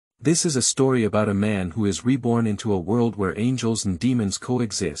This is a story about a man who is reborn into a world where angels and demons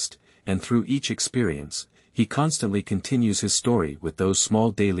coexist, and through each experience, he constantly continues his story with those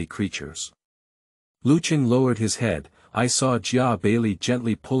small daily creatures. Lucheng lowered his head. I saw Jia Baili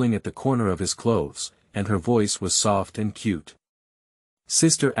gently pulling at the corner of his clothes, and her voice was soft and cute.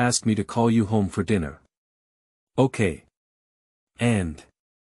 Sister asked me to call you home for dinner. Okay. And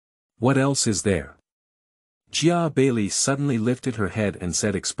what else is there? Jia Baili suddenly lifted her head and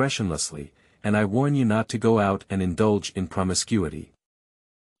said expressionlessly, and I warn you not to go out and indulge in promiscuity.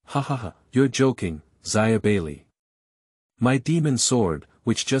 Ha ha ha, you're joking, Jia Baili. My demon sword,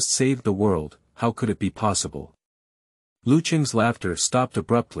 which just saved the world, how could it be possible? Lucheng's laughter stopped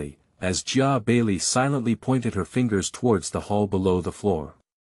abruptly, as Jia Baili silently pointed her fingers towards the hall below the floor.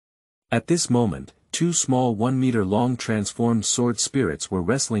 At this moment, two small 1-meter-long transformed sword spirits were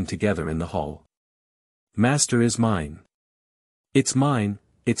wrestling together in the hall. Master is mine. It's mine,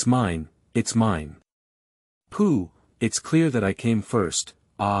 it's mine, it's mine. Pooh, it's clear that I came first.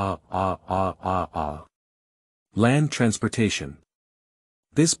 Land transportation.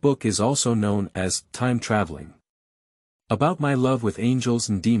 This book is also known as Time Traveling. About my love with angels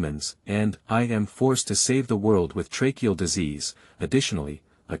and demons, and I am forced to save the world with tracheal disease. Additionally,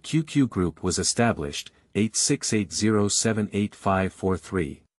 a QQ group was established,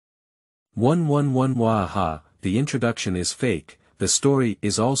 8680785543. 111 Waha, the introduction is fake, the story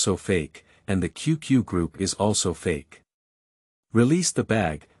is also fake, and the QQ group is also fake. Release the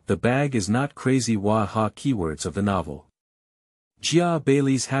bag is not crazy Waha keywords of the novel. Jia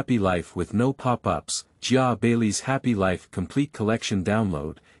Baili's Happy Life with no pop-ups, Jia Baili's Happy Life Complete Collection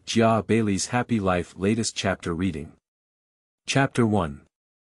Download, Jia Baili's Happy Life Latest Chapter Reading. Chapter 1.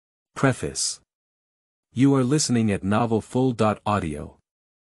 Preface. You are listening at novelfull.audio.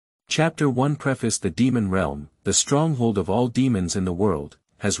 Chapter 1 Preface. The demon realm, the stronghold of all demons in the world,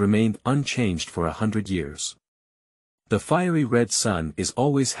 has remained unchanged for 100 years. The fiery red sun is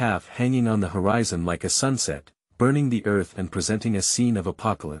always half hanging on the horizon like a sunset, burning the earth and presenting a scene of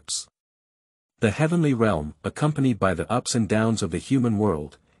apocalypse. The heavenly realm, accompanied by the ups and downs of the human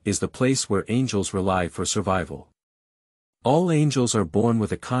world, is the place where angels rely for survival. All angels are born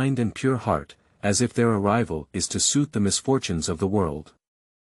with a kind and pure heart, as if their arrival is to suit the misfortunes of the world.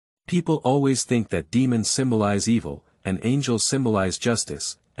 People always think that demons symbolize evil, and angels symbolize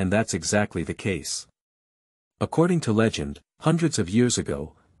justice, and that's exactly the case. According to legend, hundreds of years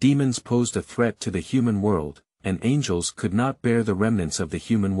ago, demons posed a threat to the human world, and angels could not bear the remnants of the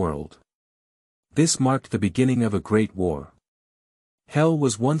human world. This marked the beginning of a great war. Hell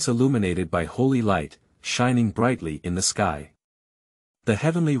was once illuminated by holy light, shining brightly in the sky. The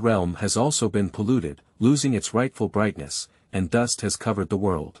heavenly realm has also been polluted, losing its rightful brightness, and dust has covered the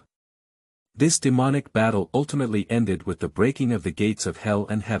world. This demonic battle ultimately ended with the breaking of the gates of hell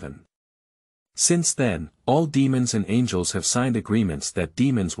and heaven. Since then, all demons and angels have signed agreements that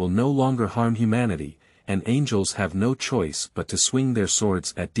demons will no longer harm humanity, and angels have no choice but to swing their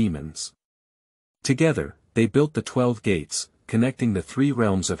swords at demons. Together, they built the 12 gates, connecting the 3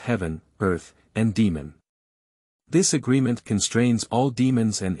 realms of heaven, earth, and demon. This agreement constrains all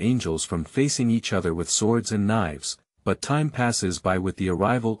demons and angels from facing each other with swords and knives, but time passes by with the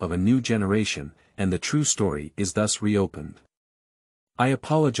arrival of a new generation, and the true story is thus reopened. I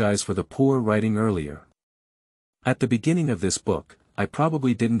apologize for the poor writing earlier. At the beginning of this book, I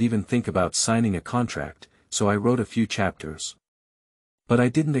probably didn't even think about signing a contract, so I wrote a few chapters. But I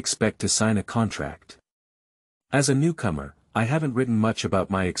didn't expect to sign a contract. As a newcomer, I haven't written much about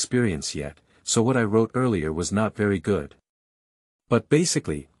my experience yet, so what I wrote earlier was not very good. But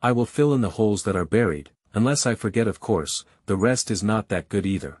basically, I will fill in the holes that are buried, unless I forget, of course. The rest is not that good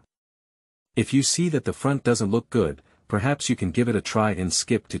either. If you see that the front doesn't look good, perhaps you can give it a try and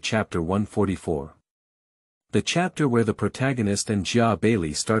skip to chapter 144. The chapter where the protagonist and Jia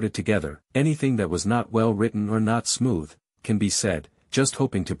Baili started together. Anything that was not well written or not smooth, can be said, just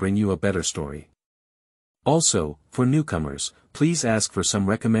hoping to bring you a better story. Also, for newcomers, please ask for some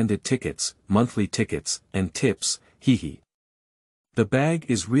recommended tickets, monthly tickets, and tips, hehe. The bag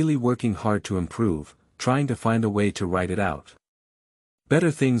is really working hard to improve, trying to find a way to write it out.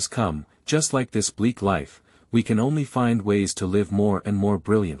 Better things come, just like this bleak life, we can only find ways to live more and more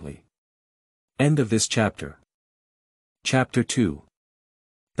brilliantly. End of this chapter. Chapter 2.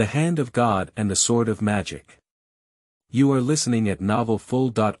 The Hand of God and the Sword of Magic. You are listening at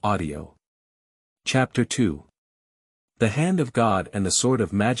novelfull.audio. Chapter 2. The Hand of God and the Sword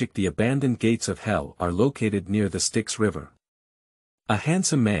of Magic. The abandoned gates of hell are located near the Styx River. A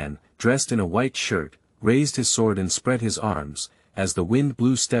handsome man, dressed in a white shirt, raised his sword and spread his arms, as the wind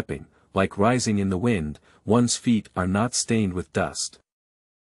blew, stepping, like rising in the wind. One's feet are not stained with dust.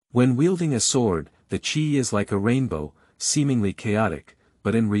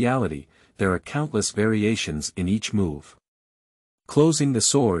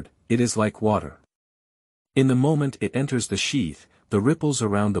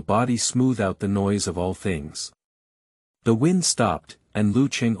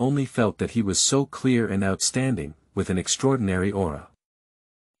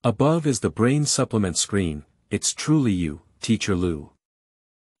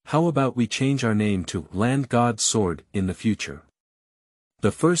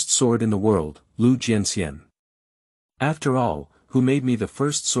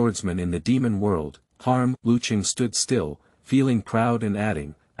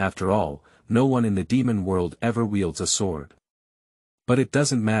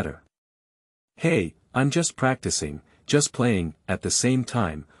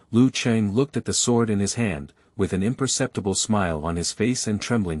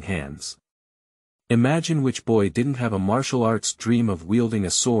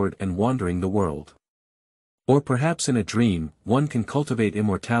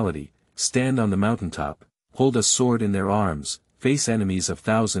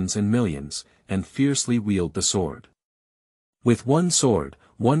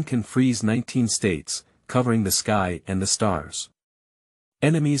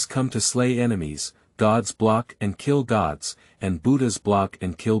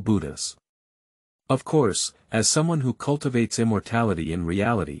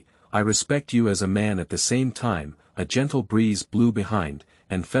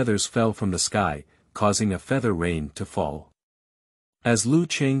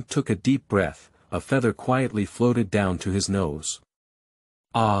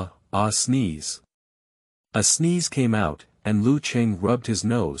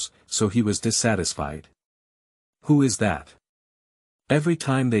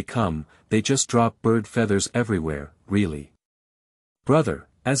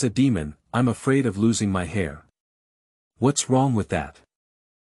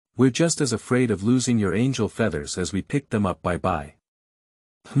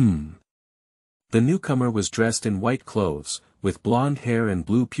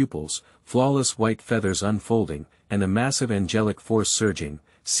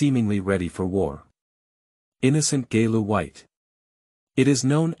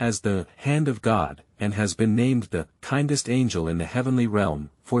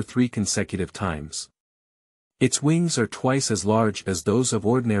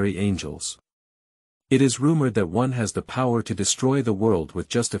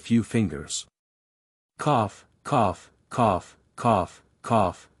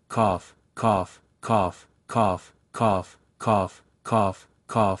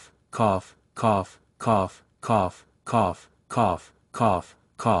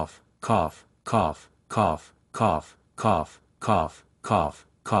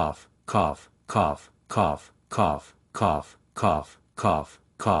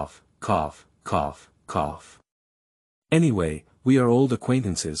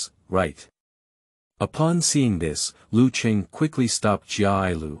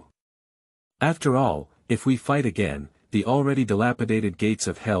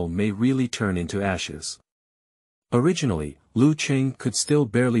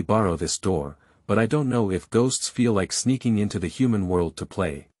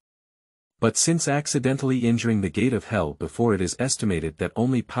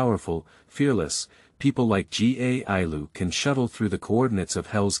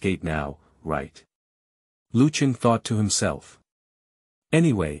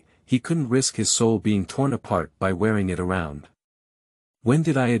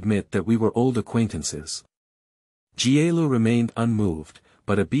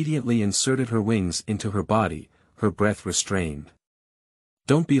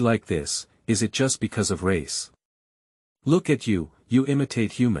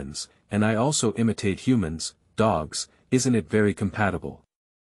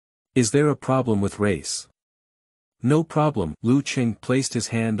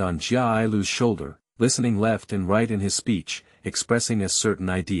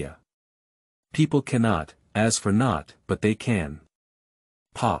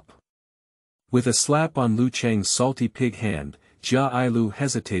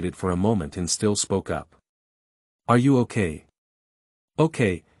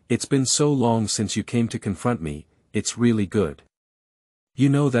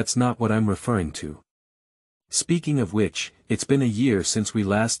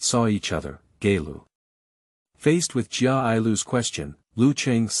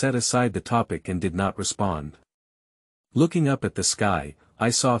 Looking up at the sky, I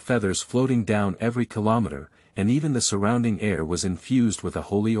saw feathers floating down every kilometer, and even the surrounding air was infused with a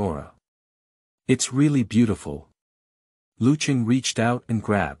holy aura. It's really beautiful. Lucheng reached out and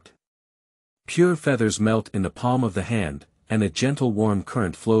grabbed. Pure feathers melt in the palm of the hand, and a gentle warm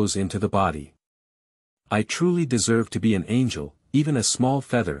current flows into the body. I truly deserve to be an angel. Even a small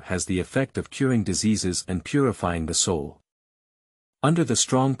feather has the effect of curing diseases and purifying the soul. Under the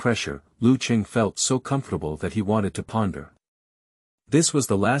strong pressure, Lucheng felt so comfortable that he wanted to ponder. This was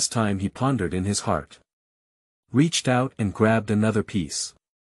the last time he pondered in his heart. Reached out and grabbed another piece.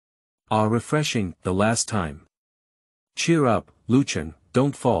 Ah, refreshing, the last time. Cheer up, Lucheng,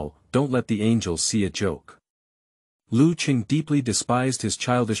 don't fall, don't let the angels see a joke. Lucheng deeply despised his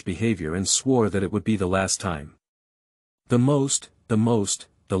childish behavior and swore that it would be the last time. The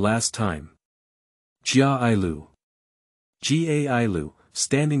last time. Jia Baili,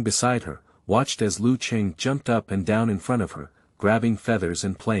 standing beside her, watched as Lucheng jumped up and down in front of her, grabbing feathers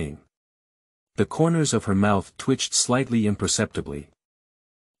and playing. The corners of her mouth twitched slightly imperceptibly.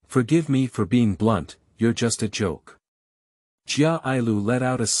 Forgive me for being blunt, you're just a joke. Jia Baili let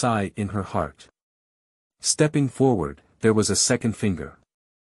out a sigh in her heart. Stepping forward, there was a second finger.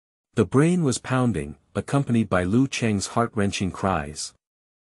 The brain was pounding, accompanied by Lucheng's heart-wrenching cries.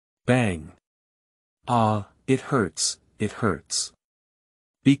 Bang! Ah, it hurts, it hurts.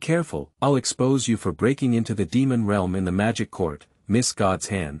 Be careful, I'll expose you for breaking into the demon realm in the magic court, Miss God's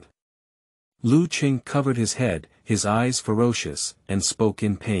hand. Lucheng covered his head, his eyes ferocious, and spoke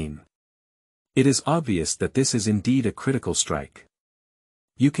in pain. It is obvious that this is indeed a critical strike.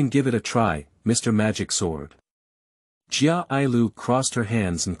 You can give it a try, Mr. Magic Sword. Jia Baili crossed her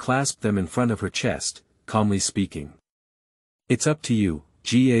hands and clasped them in front of her chest, calmly speaking. It's up to you,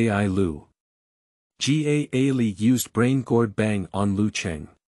 Jia Baili. Jia Baili used brain gourd bang on Lucheng.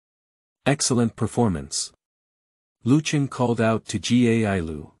 Excellent performance. Lucheng called out to Jia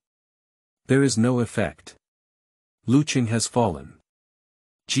Baili. There is no effect. Lucheng has fallen.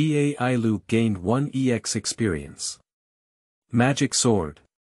 Jia Baili gained 1 EX experience. Magic Sword.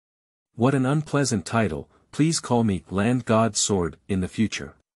 What an unpleasant title, please call me Land God Sword in the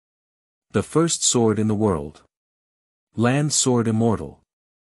future. The first sword in the world. Land Sword Immortal.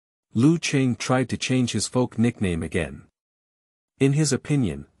 Lucheng tried to change his folk nickname again. In his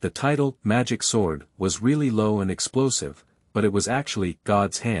opinion, the title, Magic Sword, was really low and explosive, but it was actually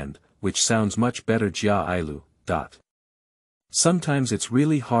God's Hand, which sounds much better. Jia Baili. Sometimes it's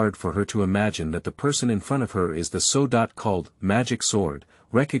really hard for her to imagine that the person in front of her is the so-called Magic Sword,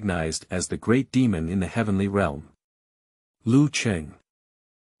 recognized as the great demon in the heavenly realm. Lucheng.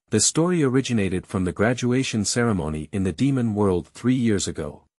 The story originated from the graduation ceremony in the demon world 3 years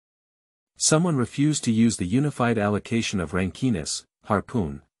ago. Someone refused to use the unified allocation of Rankinus,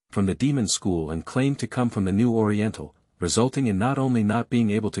 harpoon, from the demon school and claimed to come from the New Oriental, resulting in not only not being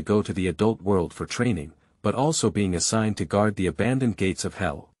able to go to the adult world for training, but also being assigned to guard the abandoned gates of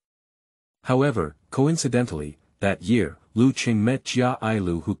hell. However, coincidentally, that year, Lucheng met Jia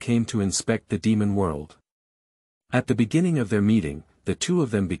Baili, who came to inspect the demon world. At the beginning of their meeting, the two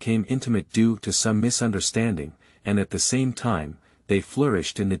of them became intimate due to some misunderstanding, and at the same time, they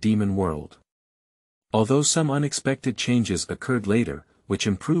flourished in the demon world. Although some unexpected changes occurred later, which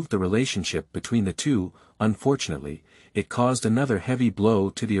improved the relationship between the two, unfortunately, it caused another heavy blow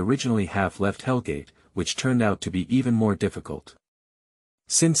to the originally half-left Hellgate, which turned out to be even more difficult.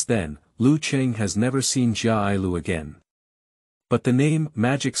 Since then, Lucheng has never seen Jia Baili again. But the name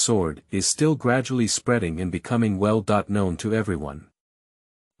Magic Sword is still gradually spreading and becoming well known to everyone.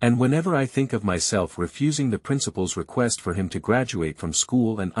 And whenever I think of myself refusing the principal's request for him to graduate from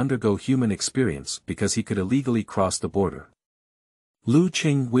school and undergo human experience because he could illegally cross the border.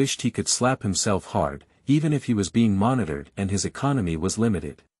 Lucheng wished he could slap himself hard, even if he was being monitored and his economy was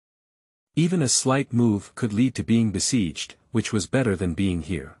limited. Even a slight move could lead to being besieged, which was better than being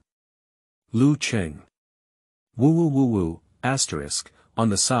here. Lucheng. Woo. Asterisk. On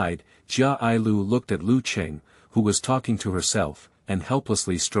the side, Jia Baili looked at Lucheng, who was talking to herself, and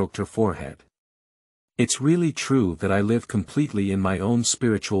helplessly stroked her forehead. It's really true that I live completely in my own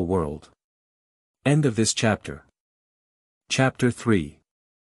spiritual world. End of this chapter. Chapter 3.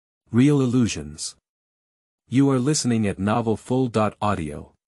 Real Illusions. You are listening at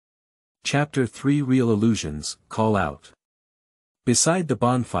novelfull.audio. Chapter 3. Real Illusions, Call Out. Beside the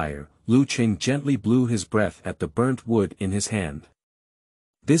bonfire, Lucheng gently blew his breath at the burnt wood in his hand.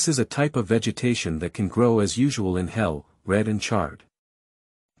 This is a type of vegetation that can grow as usual in hell, red and charred.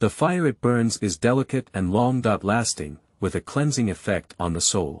 The fire it burns is delicate and long-lasting, with a cleansing effect on the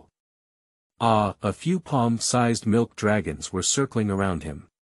soul. Ah, a few palm-sized milk dragons were circling around him.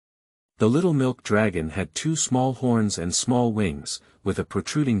 The little milk dragon had 2 small horns and small wings, with a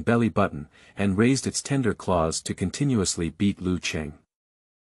protruding belly button, and raised its tender claws to continuously beat Lucheng.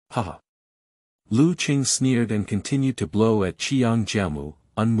 Ha! Lucheng sneered and continued to blow at Qiang Jiamu,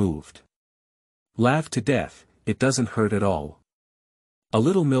 unmoved. Laugh to death, it doesn't hurt at all. A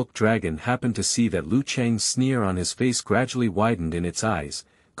little milk dragon happened to see that Lucheng's sneer on his face gradually widened in its eyes,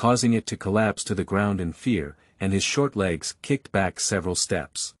 causing it to collapse to the ground in fear, and his short legs kicked back several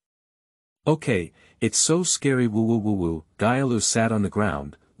steps. Okay, it's so scary woo woo woo woo. Gaialu sat on the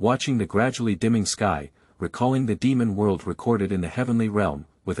ground, watching the gradually dimming sky, recalling the demon world recorded in the heavenly realm,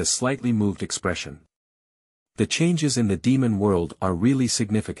 with a slightly moved expression. The changes in the demon world are really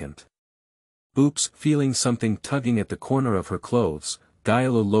significant. Oops, feeling something tugging at the corner of her clothes,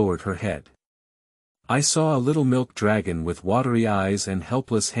 Gaialu lowered her head. I saw a little milk dragon with watery eyes and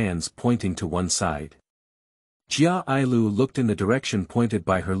helpless hands pointing to one side. Jia Baili looked in the direction pointed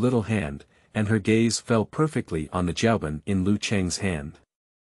by her little hand, and her gaze fell perfectly on the jiaoban in Lucheng's hand.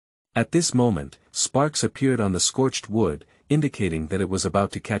 At this moment, sparks appeared on the scorched wood, indicating that it was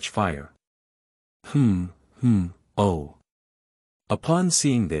about to catch fire. Oh. Upon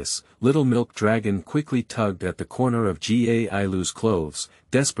seeing this, little milk dragon quickly tugged at the corner of Jia Bailu's clothes,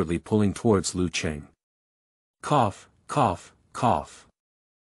 desperately pulling towards Lucheng. Cough, cough, cough.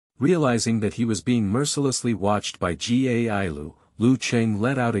 Realizing that he was being mercilessly watched by Jia Bailu, Lucheng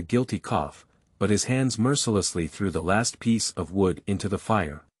let out a guilty cough, but his hands mercilessly threw the last piece of wood into the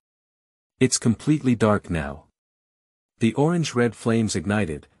fire. It's completely dark now. The orange-red flames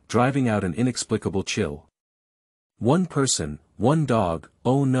ignited, driving out an inexplicable chill. One person, one dog,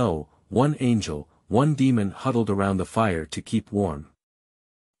 oh no, one angel, one demon huddled around the fire to keep warm.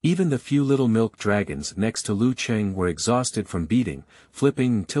 Even the few little milk dragons next to Lucheng were exhausted from beating,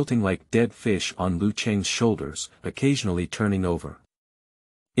 flipping and tilting like dead fish on Lucheng's shoulders, occasionally turning over.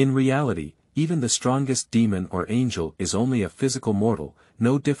 In reality, even the strongest demon or angel is only a physical mortal,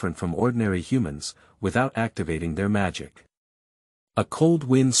 no different from ordinary humans, without activating their magic. A cold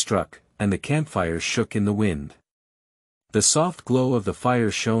wind struck, and the campfire shook in the wind. The soft glow of the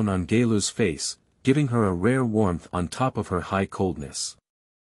fire shone on Gailu's face, giving her a rare warmth on top of her high coldness.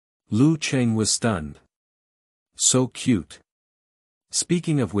 Lucheng was stunned. So cute.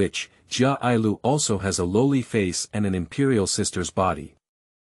 Speaking of which, Jia Bailu also has a lowly face and an imperial sister's body.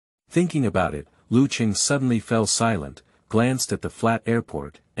 Thinking about it, Lucheng suddenly fell silent, glanced at the flat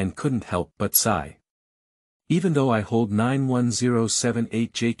airport, and couldn't help but sigh. Even though I hold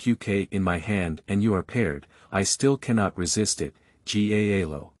 91078JQK in my hand and you are paired, I still cannot resist it, Jia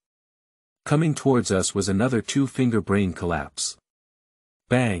Bailu. Coming towards us was another 2-finger brain collapse.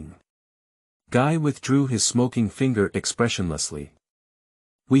 Bang! Guy withdrew his smoking finger expressionlessly.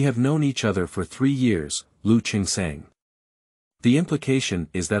 We have known each other for 3 years, Lucheng sang. The implication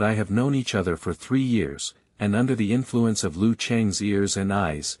is that I have known each other for 3 years, and under the influence of Lucheng's ears and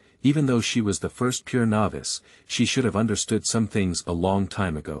eyes, even though she was the first pure novice, she should have understood some things a long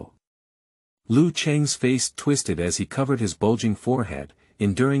time ago. Lucheng's face twisted as he covered his bulging forehead,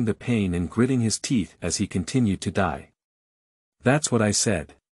 enduring the pain and gritting his teeth as he continued to die. That's what I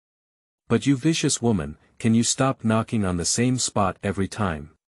said. But you vicious woman, can you stop knocking on the same spot every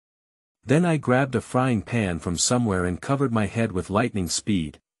time? Then I grabbed a frying pan from somewhere and covered my head with lightning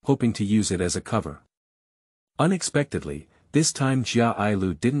speed, hoping to use it as a cover. Unexpectedly, this time Jia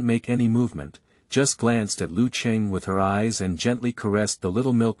Bailu didn't make any movement, just glanced at Lucheng with her eyes and gently caressed the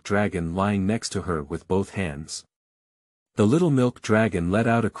little milk dragon lying next to her with both hands. The little milk dragon let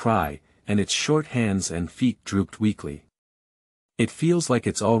out a cry, and its short hands and feet drooped weakly. It feels like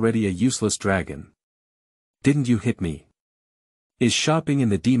it's already a useless dragon. Didn't you hit me? Is shopping in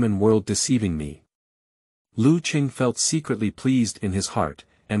the demon world deceiving me? Lucheng felt secretly pleased in his heart,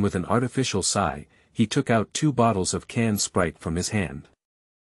 and with an artificial sigh, he took out 2 bottles of canned Sprite from his hand.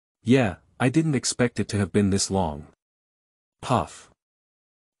 Yeah, I didn't expect it to have been this long. Puff.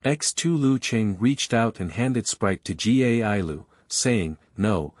 X2 Lucheng reached out and handed Sprite to Jia Bailu, saying,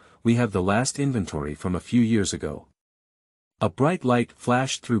 no, we have the last inventory from a few years ago. A bright light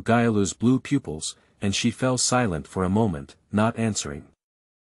flashed through Gaialu's blue pupils, and she fell silent for a moment, not answering.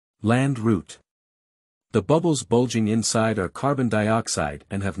 Land root. The bubbles bulging inside are carbon dioxide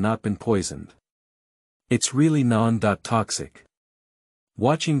and have not been poisoned. It's really non-toxic.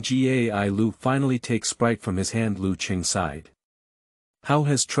 Watching Jia Bailu finally take Sprite from his hand, Lucheng sighed. How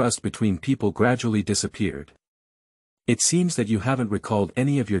has trust between people gradually disappeared? It seems that you haven't recalled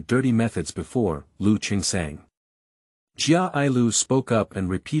any of your dirty methods before, Lucheng sang. Jia Bailu spoke up and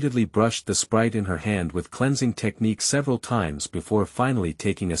repeatedly brushed the Sprite in her hand with cleansing technique several times before finally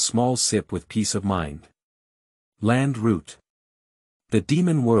taking a small sip with peace of mind. Land root. The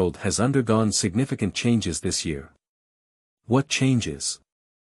demon world has undergone significant changes this year. What changes?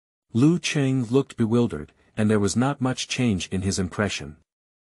 Lucheng looked bewildered, and there was not much change in his impression.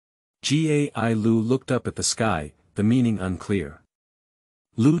 Jia Baili looked up at the sky, the meaning unclear.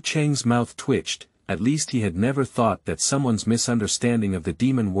 Lucheng's mouth twitched, at least he had never thought that someone's misunderstanding of the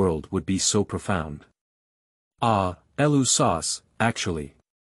demon world would be so profound. Ah, Elu sauce, actually.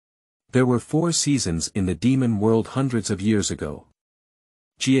 There were 4 seasons in the demon world hundreds of years ago.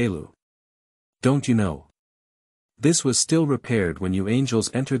 Jielu. Don't you know? This was still repaired when you angels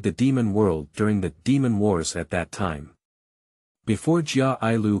entered the demon world during the demon wars at that time. Before Jia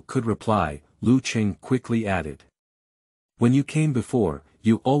Baili could reply, Lucheng quickly added. When you came before,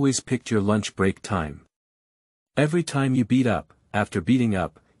 you always picked your lunch break time. Every time you beat up, after beating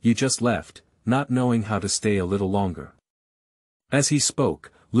up, you just left, not knowing how to stay a little longer. As he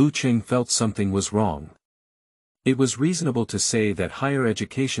spoke, Lucheng felt something was wrong. It was reasonable to say that higher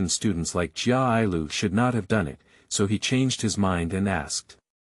education students like Jia Baili should not have done it, so he changed his mind and asked.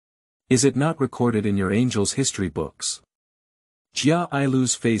 Is it not recorded in your angel's history books? Jia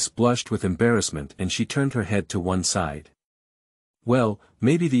Baili's face blushed with embarrassment and she turned her head to one side. Well,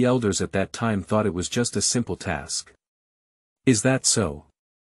 maybe the elders at that time thought it was just a simple task. Is that so?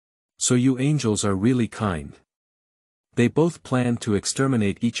 So you angels are really kind. They both planned to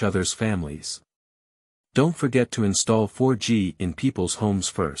exterminate each other's families. Don't forget to install 4G in people's homes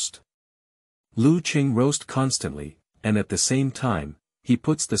first. Lucheng roast constantly, and at the same time, he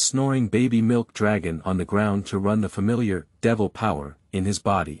puts the snoring baby milk dragon on the ground to run the familiar, devil power, in his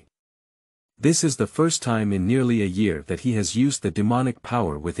body. This is the first time in nearly a year that he has used the demonic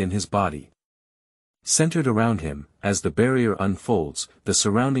power within his body. Centered around him, as the barrier unfolds, the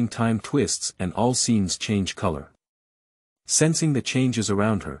surrounding time twists and all scenes change color. Sensing the changes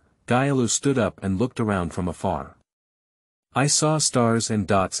around her, Jielu stood up and looked around from afar. I saw stars and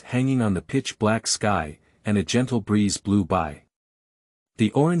dots hanging on the pitch-black sky, and a gentle breeze blew by.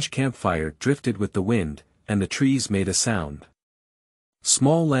 The orange campfire drifted with the wind, and the trees made a sound.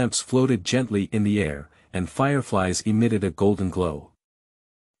 Small lamps floated gently in the air, and fireflies emitted a golden glow.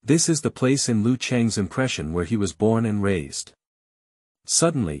 This is the place in Lucheng's impression where he was born and raised.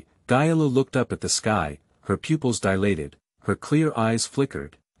 Suddenly, Jielu looked up at the sky, her pupils dilated, her clear eyes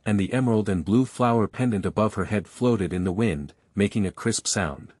flickered, and the emerald and blue flower pendant above her head floated in the wind, making a crisp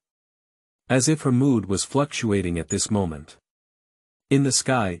sound. As if her mood was fluctuating at this moment. In the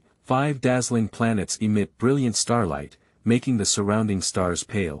sky, 5 dazzling planets emit brilliant starlight, making the surrounding stars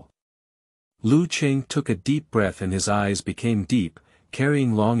pale. Lucheng took a deep breath and his eyes became deep,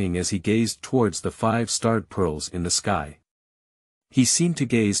 carrying longing as he gazed towards the 5-starred pearls in the sky. He seemed to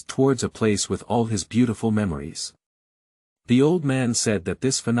gaze towards a place with all his beautiful memories. The old man said that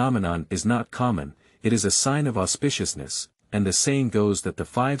this phenomenon is not common, it is a sign of auspiciousness, and the saying goes that the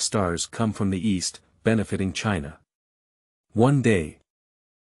 5 stars come from the east, benefiting China. One day,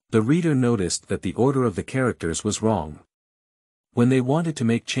 the reader noticed that the order of the characters was wrong. When they wanted to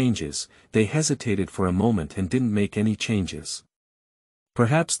make changes, they hesitated for a moment and didn't make any changes.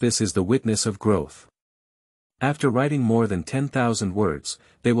 Perhaps this is the witness of growth. After writing more than 10,000 words,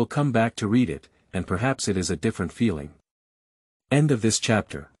 they will come back to read it, and perhaps it is a different feeling. End of this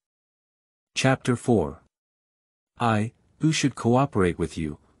chapter. Chapter 4. I, who should cooperate with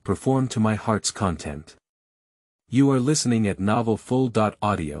you, perform to my heart's content. You are listening at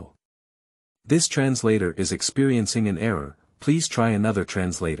novelfull.audio. This translator is experiencing an error, please try another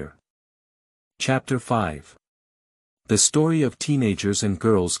translator. Chapter 5. The story of teenagers and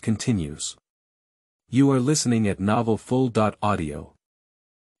girls continues. You are listening at novelfull.audio.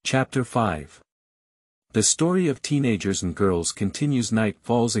 Chapter 5. The story of teenagers and girls continues. Night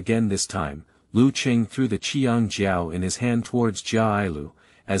falls again this time. Lucheng threw the Qiang Jiao in his hand towards Jia Baili,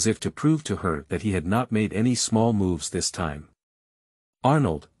 as if to prove to her that he had not made any small moves this time.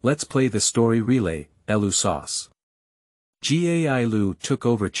 Arnold, let's play the story relay, Elu sauce. Jia Baili took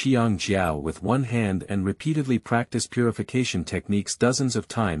over Qiang Jiao with one hand and repeatedly practiced purification techniques dozens of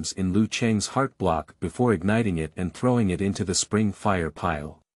times in Lucheng's heart block before igniting it and throwing it into the spring fire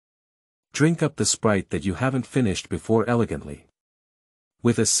pile. Drink up the Sprite that you haven't finished before elegantly.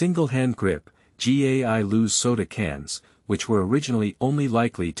 With a single hand grip, Jia Baili's soda cans, which were originally only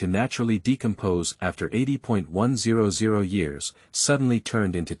likely to naturally decompose after 80.100 years, suddenly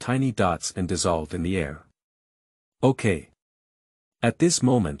turned into tiny dots and dissolved in the air. Okay. At this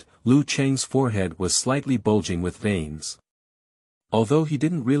moment, Lucheng's forehead was slightly bulging with veins. Although he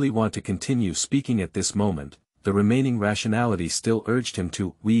didn't really want to continue speaking at this moment, the remaining rationality still urged him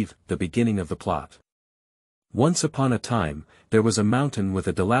to weave the beginning of the plot. Once upon a time, there was a mountain with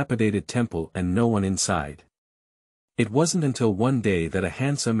a dilapidated temple and no one inside. It wasn't until one day that a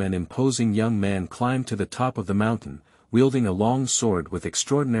handsome and imposing young man climbed to the top of the mountain, wielding a long sword with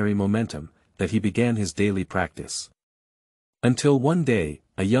extraordinary momentum, that he began his daily practice. Until one day,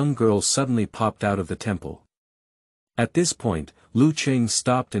 a young girl suddenly popped out of the temple. At this point, Lucheng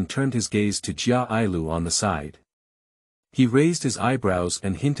stopped and turned his gaze to Jia Baili on the side. He raised his eyebrows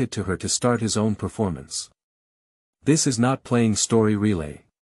and hinted to her to start his own performance. This is not playing story relay.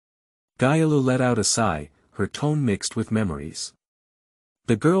 Baili let out a sigh, her tone mixed with memories.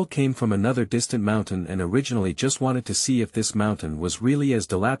 The girl came from another distant mountain and originally just wanted to see if this mountain was really as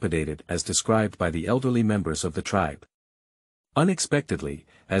dilapidated as described by the elderly members of the tribe. Unexpectedly,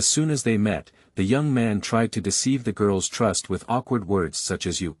 as soon as they met, the young man tried to deceive the girl's trust with awkward words such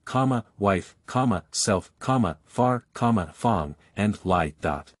as you, wife, self, far, fang, and lie.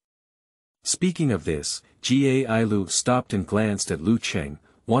 Speaking of this, Jia Baili stopped and glanced at Lucheng,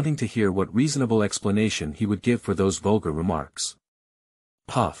 wanting to hear what reasonable explanation he would give for those vulgar remarks.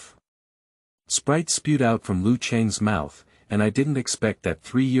 Puff. Sprite spewed out from Lucheng's mouth, and I didn't expect that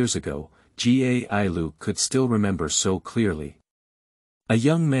 3 years ago, Jia Baili could still remember so clearly. A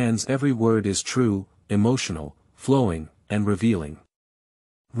young man's every word is true, emotional, flowing, and revealing.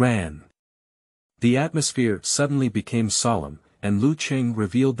 Ran. The atmosphere suddenly became solemn, and Lucheng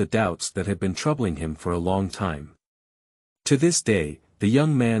revealed the doubts that had been troubling him for a long time. To this day, the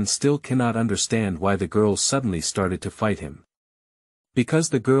young man still cannot understand why the girl suddenly started to fight him. Because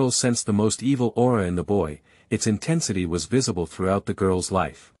the girl sensed the most evil aura in the boy, its intensity was visible throughout the girl's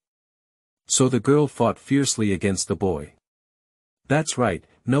life. So the girl fought fiercely against the boy. That's right,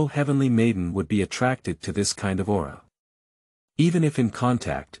 no heavenly maiden would be attracted to this kind of aura. Even if in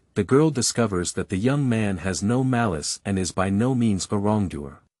contact, the girl discovers that the young man has no malice and is by no means a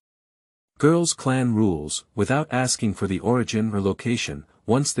wrongdoer. Girls' clan rules, without asking for the origin or location,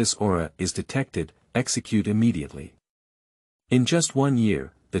 once this aura is detected, execute immediately. In just 1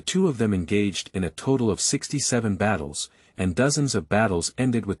 year, the two of them engaged in a total of 67 battles, and dozens of battles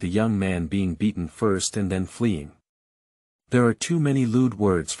ended with the young man being beaten first and then fleeing. There are too many lewd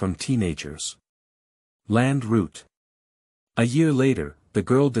words from teenagers. Land root. A year later, the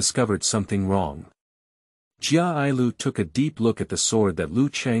girl discovered something wrong. Jia Baili took a deep look at the sword that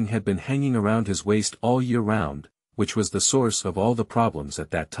Lucheng had been hanging around his waist all year round, which was the source of all the problems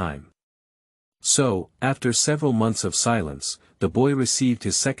at that time. So, after several months of silence, the boy received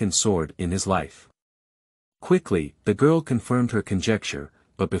his second sword in his life. Quickly, the girl confirmed her conjecture,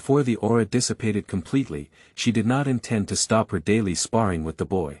 but before the aura dissipated completely, she did not intend to stop her daily sparring with the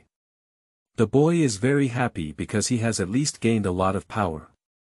boy. The boy is very happy because he has at least gained a lot of power.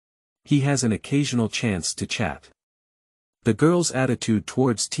 He has an occasional chance to chat. The girl's attitude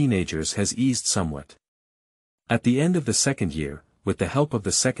towards teenagers has eased somewhat. At the end of the second year, with the help of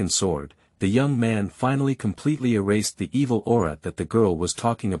the second sword, the young man finally completely erased the evil aura that the girl was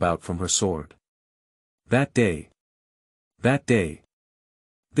talking about from her sword. That day.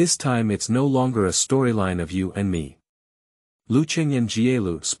 This time it's no longer a storyline of you and me. Lucheng and Jia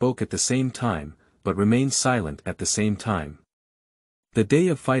Baili spoke at the same time, but remained silent at the same time. The day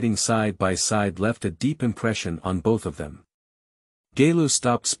of fighting side by side left a deep impression on both of them. Baili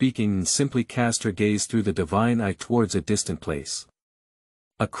stopped speaking and simply cast her gaze through the divine eye towards a distant place.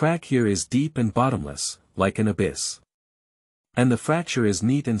 A crack here is deep and bottomless, like an abyss. And the fracture is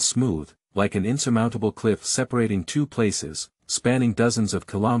neat and smooth, like an insurmountable cliff separating two places, spanning dozens of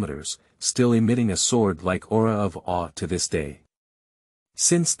kilometers, still emitting a sword-like aura of awe to this day.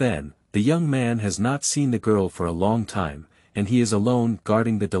 Since then, the young man has not seen the girl for a long time, and he is alone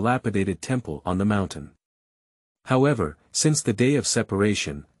guarding the dilapidated temple on the mountain. However, since the day of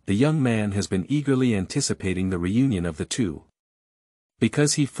separation, the young man has been eagerly anticipating the reunion of the two.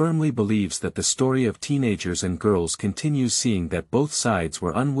 Because he firmly believes that the story of teenagers and girls continues, seeing that both sides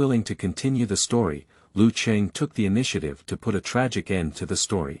were unwilling to continue the story, Lucheng took the initiative to put a tragic end to the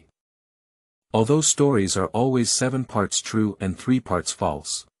story. Although stories are always 7 parts true and 3 parts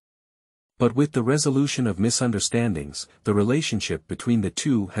false. But with the resolution of misunderstandings, the relationship between the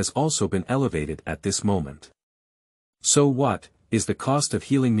two has also been elevated at this moment. So what, is the cost of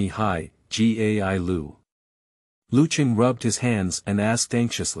healing me high, Jia Baili? Lucheng rubbed his hands and asked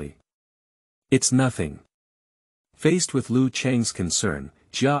anxiously. It's nothing. Faced with Lucheng's concern,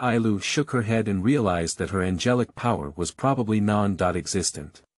 Jia Baili shook her head and realized that her angelic power was probably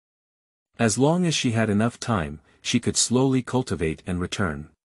non-existent. As long as she had enough time, she could slowly cultivate and return.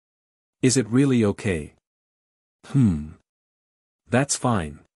 Is it really okay? That's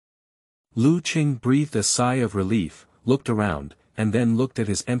fine. Lucheng breathed a sigh of relief, looked around, and then looked at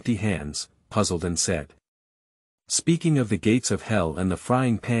his empty hands, puzzled, and said. Speaking of the gates of hell and the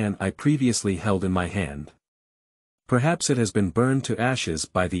frying pan I previously held in my hand. Perhaps it has been burned to ashes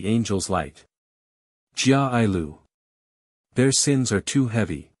by the angel's light. Jia Baili. Their sins are too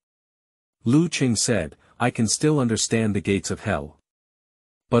heavy. Lucheng said, I can still understand the gates of hell.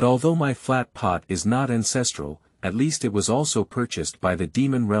 But although my flat pot is not ancestral, at least it was also purchased by the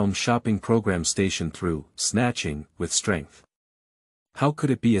Demon Realm shopping program station through snatching with strength. How could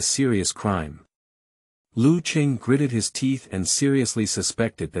it be a serious crime? Lucheng gritted his teeth and seriously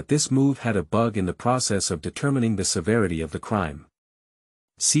suspected that this move had a bug in the process of determining the severity of the crime.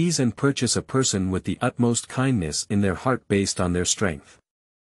 Seize and purchase a person with the utmost kindness in their heart based on their strength.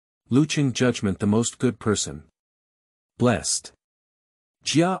 Lucheng judgment the most good person. Blessed.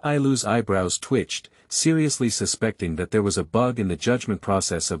 Jia Baili's eyebrows twitched, seriously suspecting that there was a bug in the judgment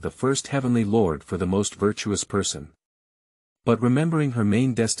process of the first heavenly lord for the most virtuous person. But remembering her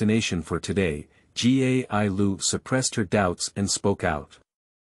main destination for today, Jia Baili suppressed her doubts and spoke out.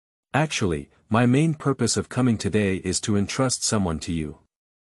 Actually, my main purpose of coming today is to entrust someone to you.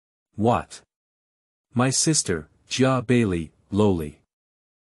 What? My sister, Jia Baili, lowly.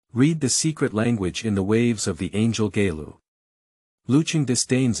 Read the secret language in the waves of the angel Gailu. Lucheng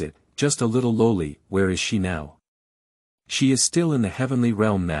disdains it, just a little lowly. Where is she now? She is still in the heavenly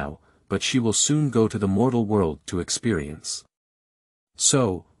realm now, but she will soon go to the mortal world to experience.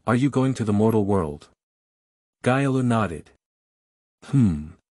 So, are you going to the mortal world? Gailu nodded.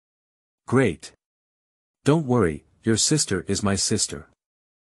 Great. Don't worry, your sister is my sister.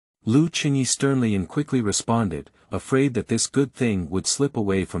 Lucheng sternly and quickly responded, afraid that this good thing would slip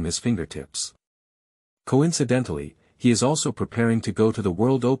away from his fingertips. Coincidentally, he is also preparing to go to the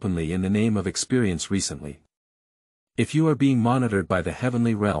world openly in the name of experience recently. If you are being monitored by the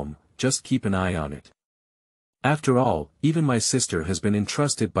heavenly realm, just keep an eye on it. After all, even my sister has been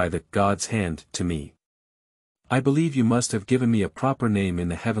entrusted by the God's hand to me. I believe you must have given me a proper name in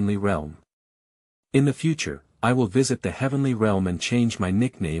the heavenly realm. In the future, I will visit the heavenly realm and change my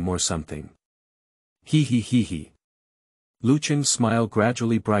nickname or something. He. Lucheng's smile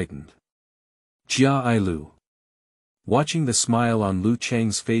gradually brightened. Jia Baili. Watching the smile on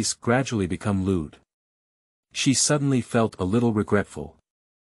Lucheng's face gradually become lewd. She suddenly felt a little regretful.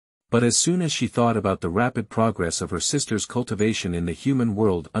 But as soon as she thought about the rapid progress of her sister's cultivation in the human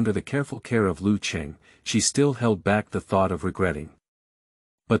world under the careful care of Lucheng, she still held back the thought of regretting.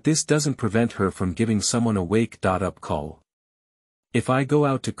 But this doesn't prevent her from giving someone a wake-up call. If I go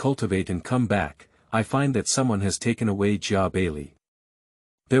out to cultivate and come back, I find that someone has taken away Jia Baili.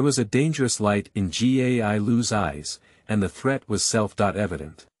 There was a dangerous light in Jia Baili's eyes, and the threat was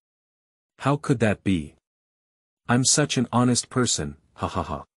self-evident. How could that be? I'm such an honest person, ha ha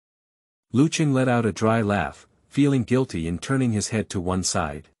ha. Lucheng let out a dry laugh, feeling guilty in turning his head to one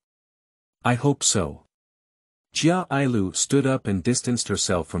side. I hope so. Jia Baili stood up and distanced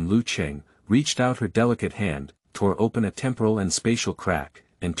herself from Lucheng, reached out her delicate hand, tore open a temporal and spatial crack,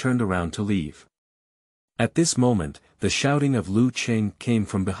 and turned around to leave. At this moment, the shouting of Lucheng came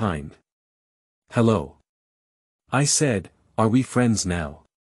from behind. Hello. I said, are we friends now?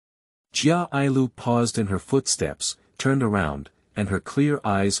 Jia Baili paused in her footsteps, turned around, and her clear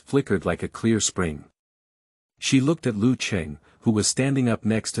eyes flickered like a clear spring. She looked at Lucheng, who was standing up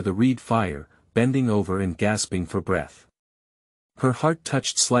next to the reed fire, bending over and gasping for breath. Her heart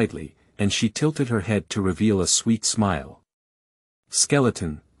touched slightly, and she tilted her head to reveal a sweet smile.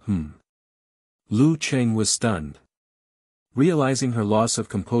 Skeleton, Lucheng was stunned. Realizing her loss of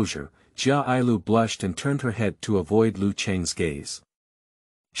composure, Jia Baili blushed and turned her head to avoid Lucheng's gaze.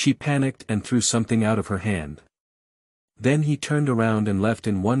 She panicked and threw something out of her hand. Then he turned around and left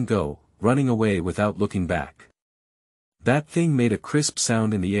in one go, running away without looking back. That thing made a crisp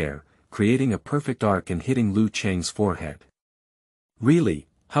sound in the air, creating a perfect arc and hitting Lucheng's forehead. Really,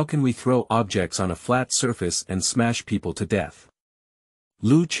 how can we throw objects on a flat surface and smash people to death?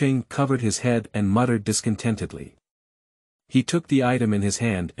 Lucheng covered his head and muttered discontentedly. He took the item in his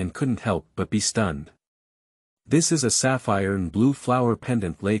hand and couldn't help but be stunned. This is a sapphire and blue flower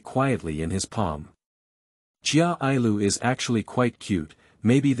pendant lay quietly in his palm. Jia Baili is actually quite cute,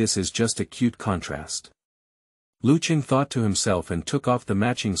 maybe this is just a cute contrast. Lucheng thought to himself and took off the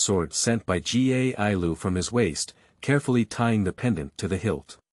matching sword sent by Jia Baili from his waist, carefully tying the pendant to the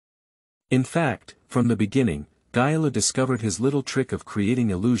hilt. In fact, from the beginning, Gailu discovered his little trick of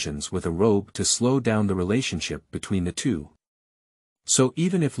creating illusions with a robe to slow down the relationship between the two. So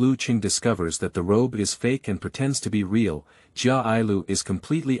even if Lucheng discovers that the robe is fake and pretends to be real, Jia Baili is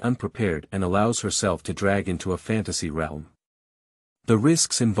completely unprepared and allows herself to drag into a fantasy realm. The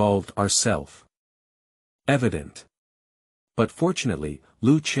risks involved are self-evident. But fortunately,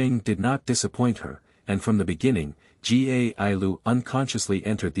 Lucheng did not disappoint her, and from the beginning, Jia Baili unconsciously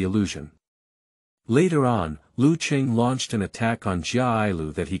entered the illusion. Later on, Lucheng launched an attack on Jia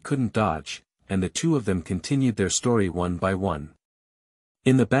Baili that he couldn't dodge, and the two of them continued their story one by one.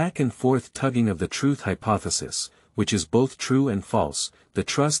 In the back and forth tugging of the truth hypothesis, which is both true and false, the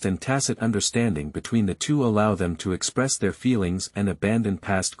trust and tacit understanding between the two allow them to express their feelings and abandon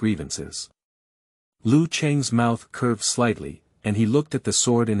past grievances. Lucheng's mouth curved slightly, and he looked at the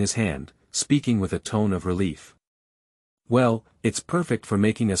sword in his hand, speaking with a tone of relief. Well, it's perfect for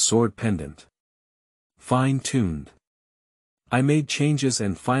making a sword pendant. Fine-tuned. I made changes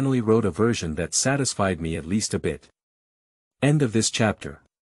and finally wrote a version that satisfied me at least a bit. End of this chapter.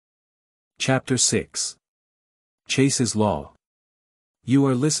 Chapter 6. Chase's Law. You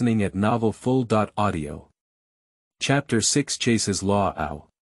are listening at novelfull.audio. Chapter 6 Chase's Law. Ow.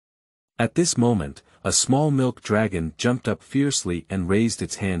 At this moment, a small milk dragon jumped up fiercely and raised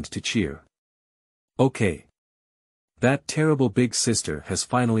its hand to cheer. Okay. That terrible big sister has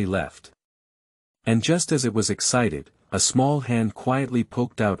finally left. And just as it was excited, a small hand quietly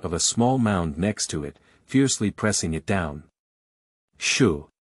poked out of a small mound next to it, fiercely pressing it down. Shoo.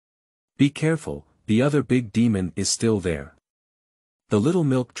 Be careful, the other big demon is still there. The little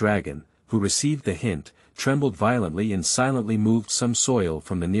milk dragon, who received the hint, trembled violently and silently moved some soil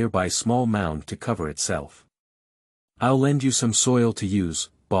from the nearby small mound to cover itself. I'll lend you some soil to use,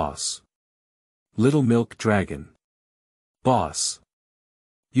 boss. Little milk dragon. Boss.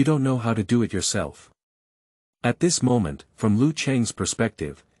 You don't know how to do it yourself. At this moment, from Lucheng's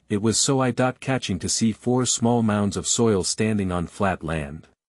perspective, it was so eye-catching to see 4 small mounds of soil standing on flat land.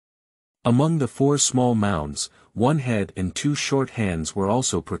 Among the 4 small mounds, 1 head and 2 short hands were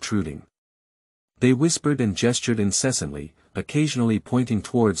also protruding. They whispered and gestured incessantly, occasionally pointing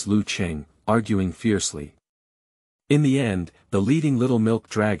towards Lucheng, arguing fiercely. In the end, the leading little milk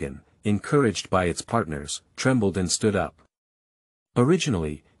dragon, encouraged by its partners, trembled and stood up.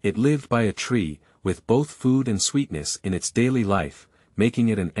 Originally, it lived by a tree, with both food and sweetness in its daily life, making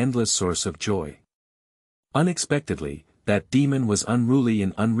it an endless source of joy. Unexpectedly, that demon was unruly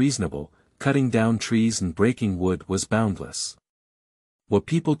and unreasonable, cutting down trees and breaking wood was boundless. What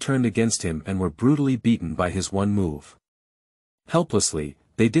people turned against him and were brutally beaten by his one move. Helplessly,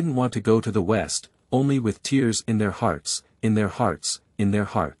 they didn't want to go to the west, only with tears in their hearts, in their hearts, in their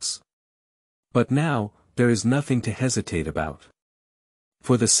hearts. But now, there is nothing to hesitate about.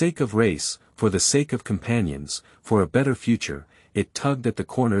 For the sake of race, for the sake of companions, for a better future, it tugged at the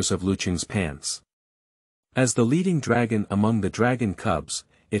corners of Lucheng's pants. As the leading dragon among the dragon cubs,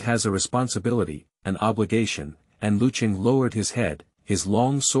 it has a responsibility, an obligation, and Lucheng lowered his head, his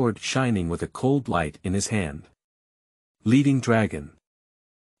long sword shining with a cold light in his hand. Leading dragon.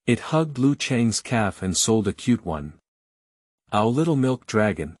 It hugged Lucheng's calf and sold a cute one. Our little milk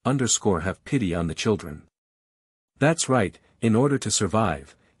dragon, have pity on the children. That's right, in order to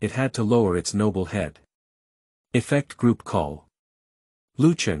survive, it had to lower its noble head. Effect group call.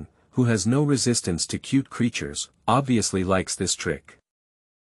 Lucheng, who has no resistance to cute creatures, obviously likes this trick.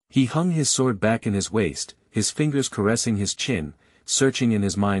 He hung his sword back in his waist, his fingers caressing his chin, searching in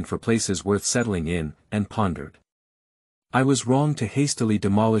his mind for places worth settling in, and pondered. I was wrong to hastily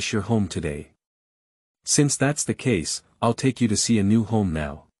demolish your home today. Since that's the case, I'll take you to see a new home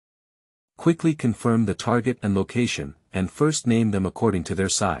now. Quickly confirm the target and location, and first name them according to their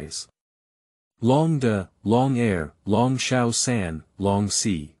size. Long De, Long Air, Long Shao San, Long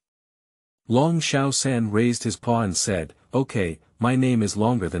Sea. Long Shao San raised his paw and said, okay, my name is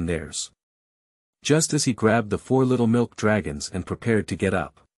longer than theirs. Just as he grabbed the 4 little milk dragons and prepared to get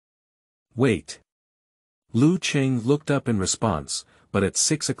up. Wait. Lucheng looked up in response, but at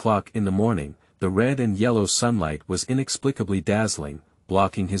 6 o'clock in the morning, the red and yellow sunlight was inexplicably dazzling,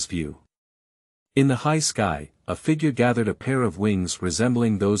 blocking his view. In the high sky, a figure gathered a pair of wings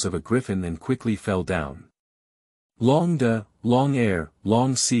resembling those of a griffin and quickly fell down. Long De, Long Air,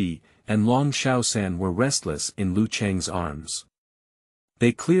 Long Sea, and Long Shaosan were restless in Lucheng's arms.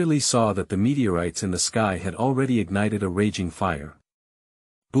 They clearly saw that the meteorites in the sky had already ignited a raging fire.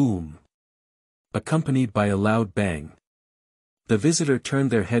 Boom! Accompanied by a loud bang. The visitor turned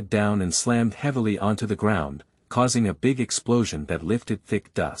their head down and slammed heavily onto the ground, causing a big explosion that lifted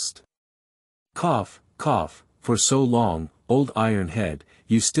thick dust. Cough, cough, for so long, old Iron Head,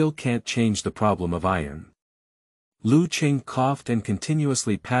 you still can't change the problem of iron. Lucheng coughed and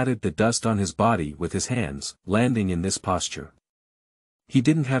continuously patted the dust on his body with his hands, landing in this posture. He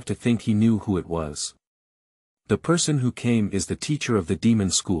didn't have to think he knew who it was. The person who came is the teacher of the demon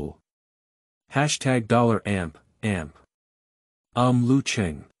school. $amp.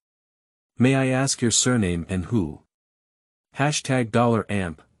 Lucheng. May I ask your surname and who?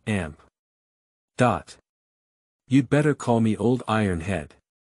 $amp. You'd better call me Old Iron Head.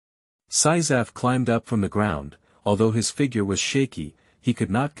 Sizaf climbed up from the ground. Although his figure was shaky, he could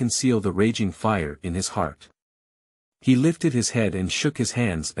not conceal the raging fire in his heart. He lifted his head and shook his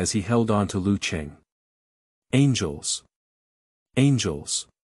hands as he held on to Lucheng. Angels! Angels!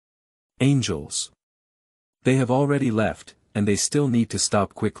 Angels! They have already left, and they still need to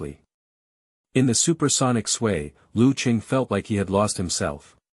stop quickly. In the supersonic sway, Lucheng felt like he had lost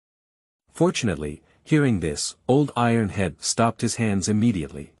himself. Fortunately, hearing this, Old Ironhead stopped his hands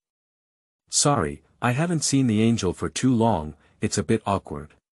immediately. Sorry, I haven't seen the angel for too long, it's a bit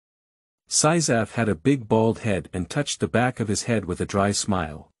awkward. Sizaf had a big bald head and touched the back of his head with a dry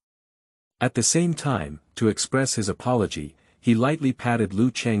smile. At the same time, to express his apology, he lightly patted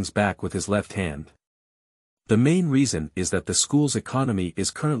Lucheng's back with his left hand. The main reason is that the school's economy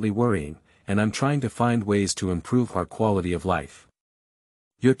is currently worrying, and I'm trying to find ways to improve our quality of life.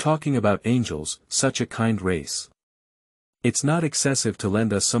 You're talking about angels, such a kind race. It's not excessive to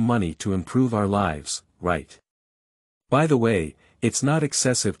lend us some money to improve our lives, right? By the way, it's not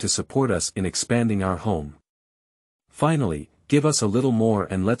excessive to support us in expanding our home. Finally, give us a little more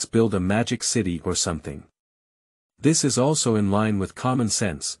and let's build a magic city or something. This is also in line with common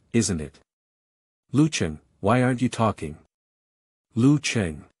sense, isn't it? Lucheng, why aren't you talking?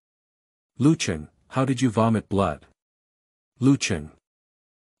 Lucheng. Lucheng, how did you vomit blood? Lucheng.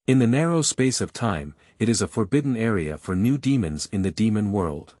 In the narrow space of time, it is a forbidden area for new demons in the demon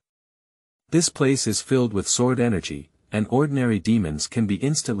world. This place is filled with sword energy, and ordinary demons can be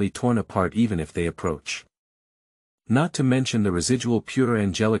instantly torn apart even if they approach. Not to mention the residual pure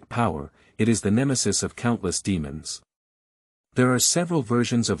angelic power, it is the nemesis of countless demons. There are several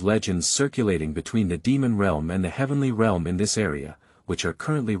versions of legends circulating between the demon realm and the heavenly realm in this area, which are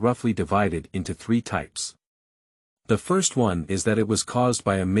currently roughly divided into 3 types. The first one is that it was caused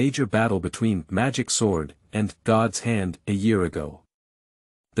by a major battle between Magic Sword and God's Hand a year ago.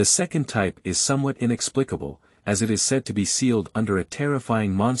 The second type is somewhat inexplicable, as it is said to be sealed under a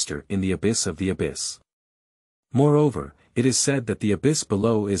terrifying monster in the abyss of the abyss. Moreover, it is said that the abyss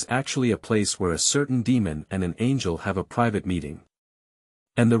below is actually a place where a certain demon and an angel have a private meeting.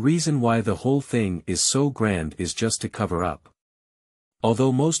 And the reason why the whole thing is so grand is just to cover up.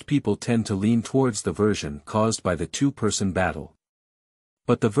 Although most people tend to lean towards the version caused by the 2-person battle.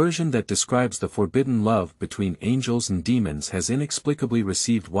 But the version that describes the forbidden love between angels and demons has inexplicably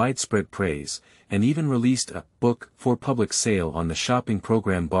received widespread praise, and even released a book for public sale on the shopping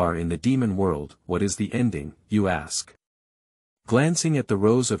program bar in the demon world. What is the ending, you ask? Glancing at the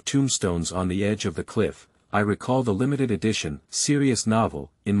rows of tombstones on the edge of the cliff, I recall the limited edition, serious novel,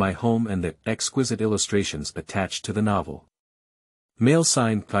 in my home and the exquisite illustrations attached to the novel. Mail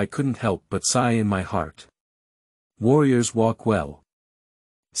sign, I couldn't help but sigh in my heart. Warriors walk well.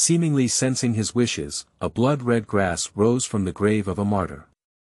 Seemingly sensing his wishes, a blood-red grass rose from the grave of a martyr.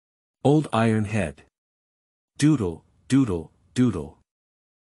 Old Iron Head. Doodle, doodle, doodle.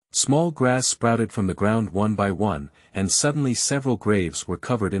 Small grass sprouted from the ground one by one, and suddenly several graves were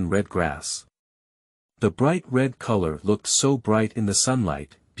covered in red grass. The bright red color looked so bright in the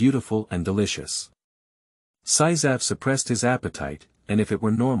sunlight, beautiful and delicious. Sizaf suppressed his appetite, and if it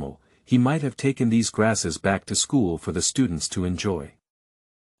were normal, he might have taken these grasses back to school for the students to enjoy.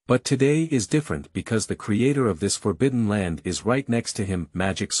 But today is different because the creator of this forbidden land is right next to him,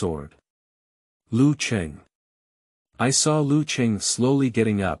 Magic Sword. Lucheng. I saw Lucheng slowly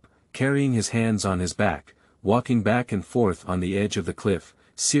getting up, carrying his hands on his back, walking back and forth on the edge of the cliff,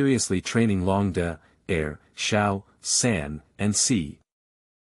 seriously training Long De, Air, Shao, San, and Si.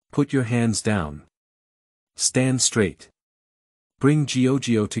 Put your hands down. Stand straight. Bring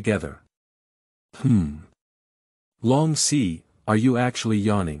Giorgio together. Long Si, are you actually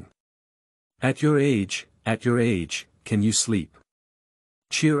yawning? At your age, can you sleep?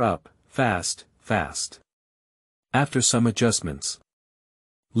 Cheer up, fast, fast. After some adjustments.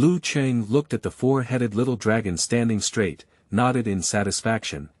 Lucheng looked at the 4-headed little dragon standing straight, nodded in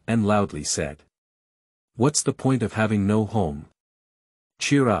satisfaction, and loudly said. What's the point of having no home?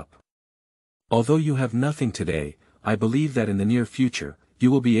 Cheer up. Although you have nothing today, I believe that in the near future,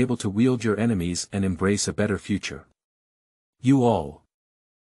 you will be able to wield your enemies and embrace a better future. You all.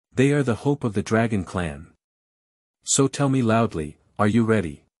 They are the hope of the Dragon Clan. So tell me loudly, are you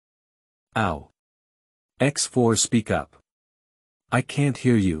ready? Ow. X4 speak up. I can't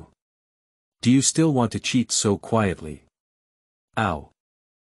hear you. Do you still want to cheat so quietly? Ow.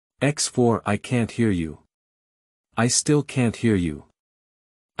 X4 I can't hear you. I still can't hear you.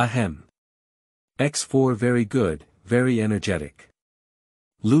 Ahem. X4 very good, very energetic.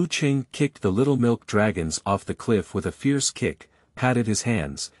 Lucheng kicked the little milk dragons off the cliff with a fierce kick, patted his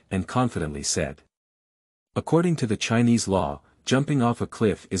hands, and confidently said. According to the Chinese law, jumping off a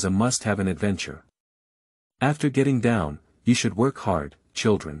cliff is a must-have an adventure. After getting down, you should work hard,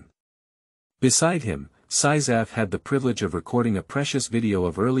 children. Beside him, Sizaf had the privilege of recording a precious video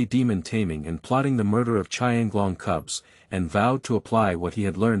of early demon taming and plotting the murder of Chianglong cubs, and vowed to apply what he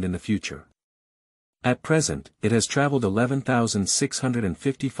had learned in the future. At present, it has traveled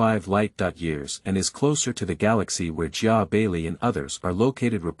 11,655 light-years and is closer to the galaxy where Jia Baili and others are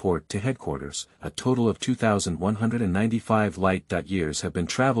located. Report to headquarters, a total of 2,195 light-years have been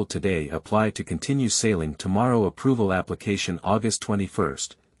traveled today. Apply to continue sailing tomorrow. Approval application August 21,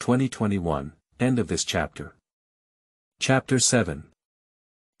 2021, end of this chapter. Chapter 7.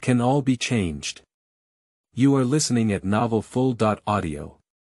 Can all be changed? You are listening at Novel Full.audio.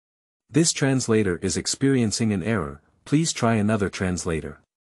 This translator is experiencing an error, please try another translator.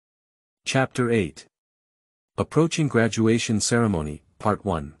 Chapter 8. Approaching Graduation Ceremony, Part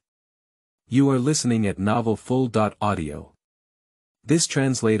 1. You are listening at Novel Full.audio. This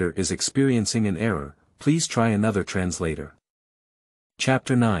translator is experiencing an error, please try another translator.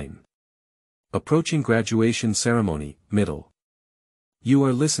 Chapter 9. Approaching Graduation Ceremony, Middle. You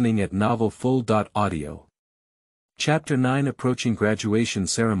are listening at Novel Full.audio. Chapter 9. Approaching Graduation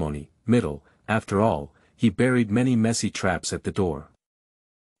Ceremony, Middle. After all, he buried many messy traps at the door.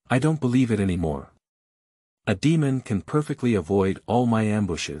 I don't believe it anymore. A demon can perfectly avoid all my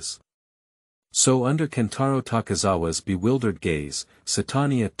ambushes. So under Kentaro Takezawa's bewildered gaze,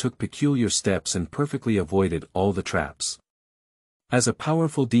 Satania took peculiar steps and perfectly avoided all the traps. As a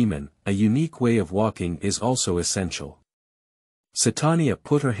powerful demon, a unique way of walking is also essential. Satania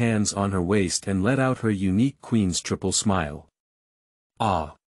put her hands on her waist and let out her unique queen's triple smile.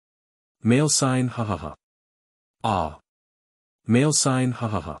 Ah. Male sign ha ha ha. Ah. Male sign ha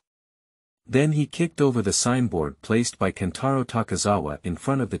ha ha. Then he kicked over the signboard placed by Kentaro Takezawa in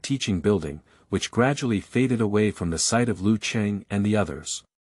front of the teaching building, which gradually faded away from the sight of Lucheng and the others.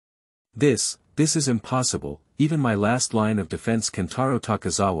 This is impossible, even my last line of defense. Kentaro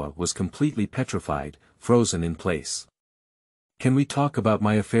Takezawa was completely petrified, frozen in place. Can we talk about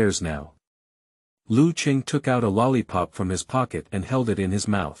my affairs now? Lucheng took out a lollipop from his pocket and held it in his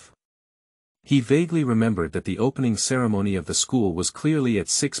mouth. He vaguely remembered that the opening ceremony of the school was clearly at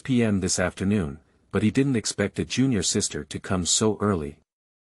 6 p.m. this afternoon, but he didn't expect a junior sister to come so early.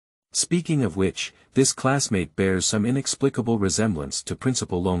 Speaking of which, this classmate bears some inexplicable resemblance to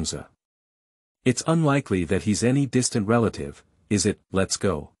Principal Longza. It's unlikely that he's any distant relative, is it? Let's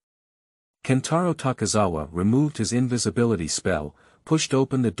go. Kentaro Takezawa removed his invisibility spell, pushed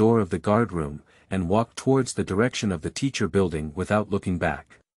open the door of the guard room, and walked towards the direction of the teacher building without looking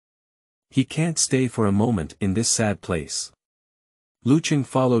back. He can't stay for a moment in this sad place. Lucheng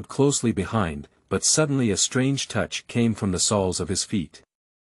followed closely behind, but suddenly a strange touch came from the soles of his feet.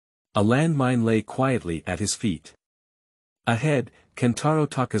 A landmine lay quietly at his feet. Ahead, Kentaro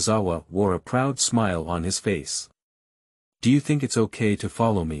Takezawa wore a proud smile on his face. Do you think it's okay to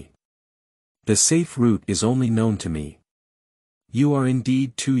follow me? The safe route is only known to me. You are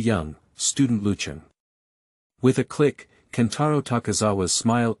indeed too young, student Lucheng. With a click, Kentaro Takezawa's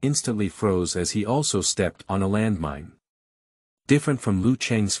smile instantly froze as he also stepped on a landmine. Different from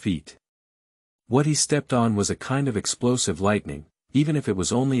Lucheng's feet. What he stepped on was a kind of explosive lightning. Even if it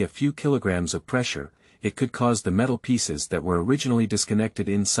was only a few kilograms of pressure, it could cause the metal pieces that were originally disconnected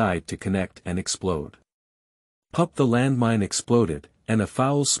inside to connect and explode. Pup! The landmine exploded, and a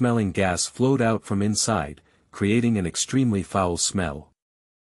foul-smelling gas flowed out from inside, creating an extremely foul smell.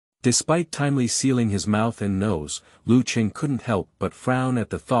 Despite timely sealing his mouth and nose, Lucheng couldn't help but frown at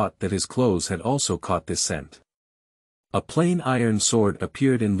the thought that his clothes had also caught this scent. A plain iron sword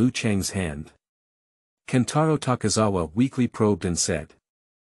appeared in Lucheng's hand. Kentaro Takezawa weakly probed and said,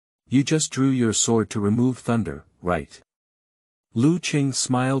 "You just drew your sword to remove thunder, right?" Lucheng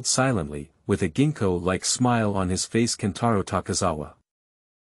smiled silently, with a ginkgo-like smile on his face. Kentaro Takezawa.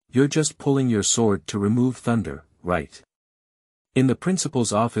 "You're just pulling your sword to remove thunder, right?" In the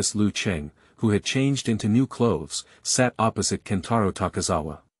principal's office, Lucheng, who had changed into new clothes, sat opposite Kentaro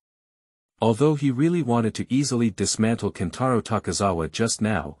Takezawa. Although he really wanted to easily dismantle Kentaro Takezawa just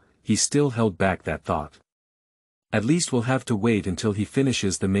now, he still held back that thought. At least we'll have to wait until he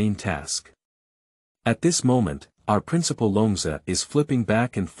finishes the main task. At this moment, our Principal Longza is flipping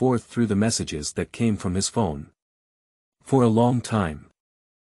back and forth through the messages that came from his phone. For a long time,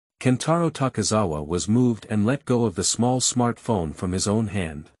 Kentaro Takezawa was moved and let go of the small smartphone from his own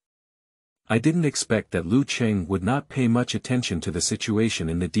hand. I didn't expect that Lucheng would not pay much attention to the situation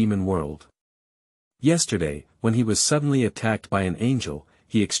in the demon world. Yesterday, when he was suddenly attacked by an angel,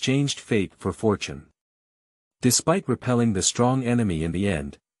 he exchanged fate for fortune. Despite repelling the strong enemy in the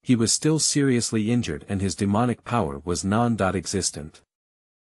end, He was still seriously injured and his demonic power was non-existent.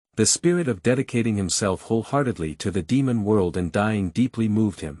 The spirit of dedicating himself wholeheartedly to the demon world and dying deeply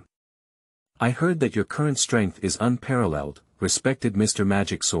moved him. I heard that your current strength is unparalleled, respected Mr.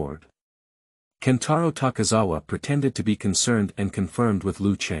 Magic Sword. Kentaro Takazawa pretended to be concerned and confirmed with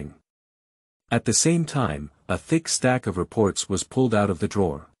Lucheng. At the same time, a thick stack of reports was pulled out of the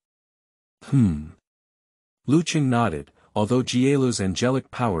drawer. Lucheng nodded. Although Jielu's angelic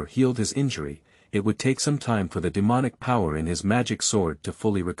power healed his injury, it would take some time for the demonic power in his magic sword to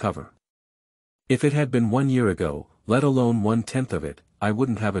fully recover. If it had been 1 year ago, let alone 1/10 of it, I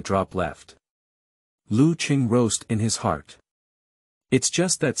wouldn't have a drop left. Lucheng roasted in his heart. It's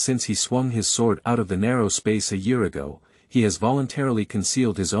just that since he swung his sword out of the narrow space a year ago, he has voluntarily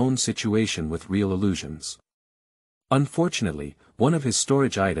concealed his own situation with real illusions. Unfortunately, one of his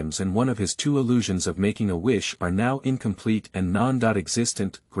storage items and one of his 2 illusions of making a wish are now incomplete and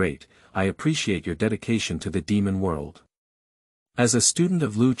non-existent. Great, I appreciate your dedication to the demon world. As a student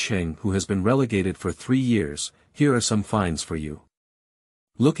of Lucheng who has been relegated for 3 years, here are some fines for you.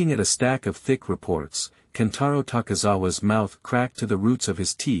 Looking at a stack of thick reports, Kentaro Takazawa's mouth cracked to the roots of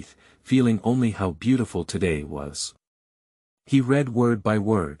his teeth, feeling only how beautiful today was. He read word by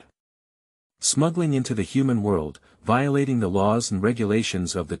word. Smuggling into the human world, violating the laws and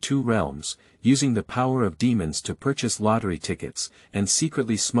regulations of the 2 realms, using the power of demons to purchase lottery tickets, and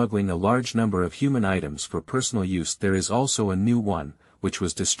secretly smuggling a large number of human items for personal use. There is also a new one, which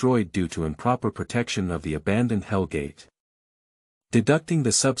was destroyed due to improper protection of the abandoned Hellgate. Deducting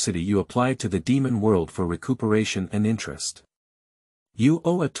the subsidy you applied to the demon world for recuperation and interest. You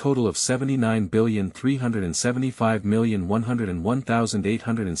owe a total of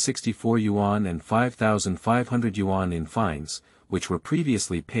 79,375,101,864 yuan and 5,500 yuan in fines, which were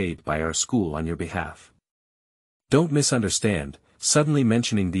previously paid by our school on your behalf. Don't misunderstand, suddenly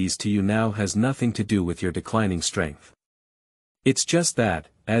mentioning these to you now has nothing to do with your declining strength. It's just that,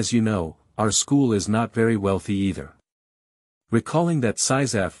 as you know, our school is not very wealthy either. Recalling that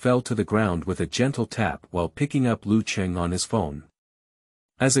Sizaf fell to the ground with a gentle tap while picking up Lucheng on his phone.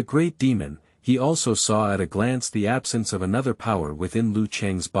 As a great demon, he also saw at a glance the absence of another power within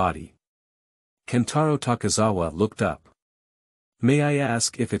Lucheng's body. Kentaro Takazawa looked up. May I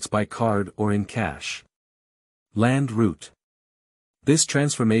ask if it's by card or in cash? Land route. This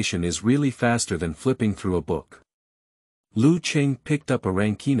transformation is really faster than flipping through a book. Lucheng picked up a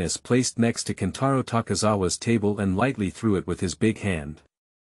rankiness placed next to Kentaro Takazawa's table and lightly threw it with his big hand.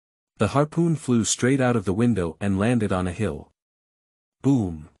 The harpoon flew straight out of the window and landed on a hill.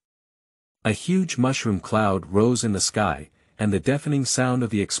 Boom! A huge mushroom cloud rose in the sky, and the deafening sound of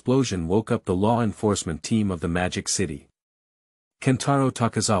the explosion woke up the law enforcement team of the Magic City. Kentaro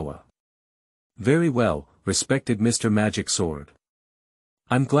Takazawa. Very well, respected Mr. Magic Sword.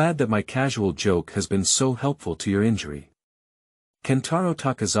 I'm glad that my casual joke has been so helpful to your injury. Kentaro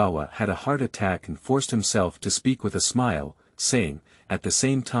Takazawa had a heart attack and forced himself to speak with a smile, saying, at the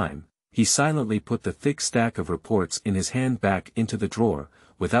same time, he silently put the thick stack of reports in his hand back into the drawer,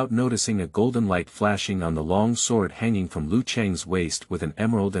 without noticing a golden light flashing on the long sword hanging from Lucheng's waist with an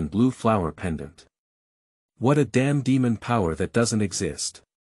emerald and blue flower pendant. What a damn demon power that doesn't exist.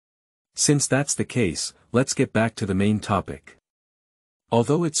 Since that's the case, let's get back to the main topic.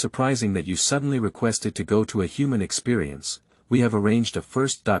 Although it's surprising that you suddenly requested to go to a human experience, we have arranged a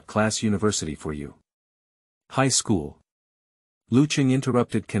first-class university for you. High school. Lucheng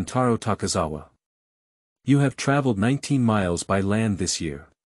interrupted Kentaro Takazawa. You have traveled 19 miles by land this year.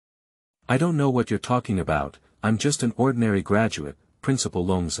 I don't know what you're talking about, I'm just an ordinary graduate, Principal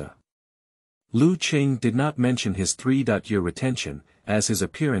Longza. Lucheng did not mention his 3-year retention, as his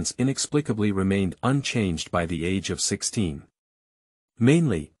appearance inexplicably remained unchanged by the age of 16.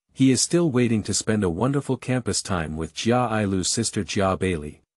 Mainly, he is still waiting to spend a wonderful campus time with Jia Bailu's sister Jia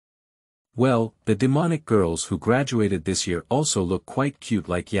Baili. Well, the demonic girls who graduated this year also look quite cute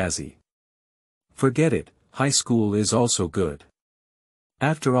like Yazzie. Forget it, high school is also good.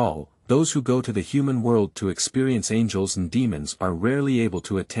 After all, those who go to the human world to experience angels and demons are rarely able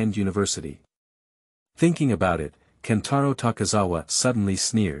to attend university. Thinking about it, Kentaro Takazawa suddenly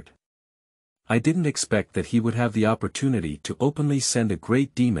sneered. I didn't expect that he would have the opportunity to openly send a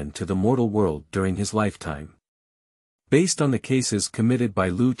great demon to the mortal world during his lifetime. Based on the cases committed by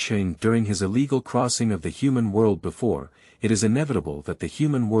Lucheng during his illegal crossing of the human world before, it is inevitable that the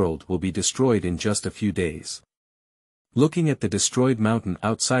human world will be destroyed in just a few days. Looking at the destroyed mountain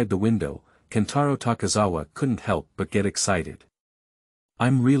outside the window, Kentaro Takazawa couldn't help but get excited.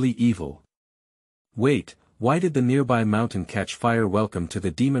 I'm really evil. Wait, why did the nearby mountain catch fire? Welcome to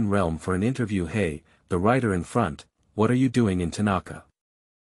the demon realm for an interview. Hey, the writer in front, what are you doing in Tanaka?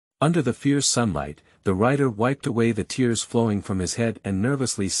 Under the fierce sunlight, the writer wiped away the tears flowing from his head and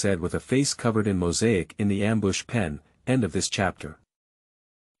nervously said with a face covered in mosaic in the ambush pen, "End of this chapter."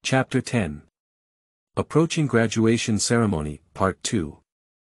 Chapter 10. Approaching Graduation Ceremony, Part 2.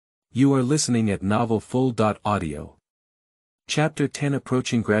 You are listening at novelfull.audio. Chapter 10.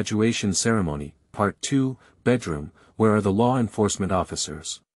 Approaching Graduation Ceremony, Part 2, Bedroom, Where are the law enforcement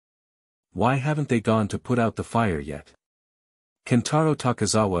officers? Why haven't they gone to put out the fire yet? Kentaro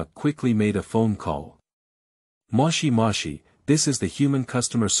Takazawa quickly made a phone call. Moshi, this is the human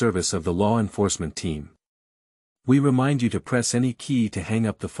customer service of the law enforcement team. We remind you to press any key to hang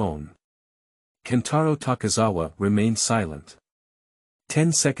up the phone. Kentaro Takazawa remained silent.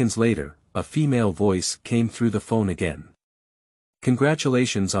 10 seconds later, a female voice came through the phone again.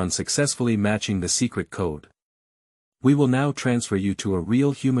 Congratulations on successfully matching the secret code. We will now transfer you to a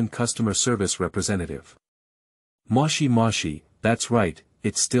real human customer service representative. Moshi, that's right,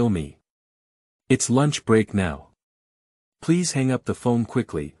 it's still me. It's lunch break now. Please hang up the phone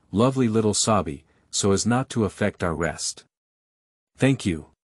quickly, lovely little Sabi, so as not to affect our rest. Thank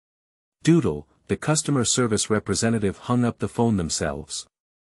you. Doodle, the customer service representative hung up the phone themselves.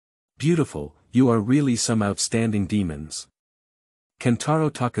 Beautiful, you are really some outstanding demons.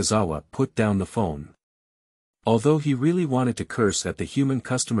 Kentaro Takazawa put down the phone. Although he really wanted to curse at the human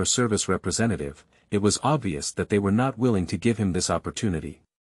customer service representative, it was obvious that they were not willing to give him this opportunity.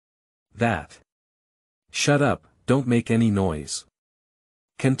 Shut up, don't make any noise.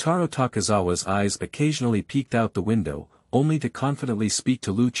 Kentaro Takazawa's eyes occasionally peeked out the window, only to confidently speak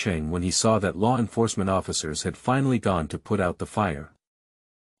to Lucheng when he saw that law enforcement officers had finally gone to put out the fire.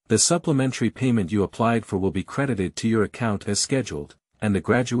 The supplementary payment you applied for will be credited to your account as scheduled, and the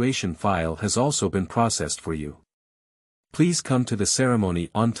graduation file has also been processed for you. Please come to the ceremony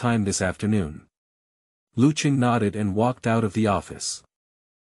on time this afternoon. Lucheng nodded and walked out of the office.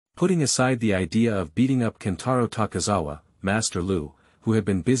 Putting aside the idea of beating up Kentaro Takazawa, Master Lu, who had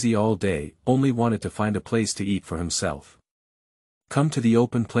been busy all day, only wanted to find a place to eat for himself. Come to the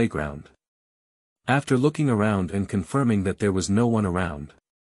open playground. After looking around and confirming that there was no one around,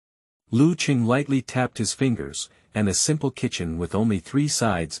 Lucheng lightly tapped his fingers, and a simple kitchen with only 3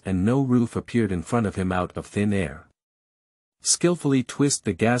 sides and no roof appeared in front of him out of thin air. Skillfully twist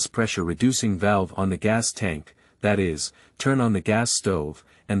the gas pressure reducing valve on the gas tank, that is, turn on the gas stove,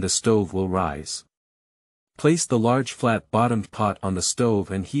 and the stove will rise. Place the large flat-bottomed pot on the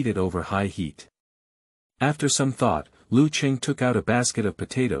stove and heat it over high heat. After some thought, Lucheng took out a basket of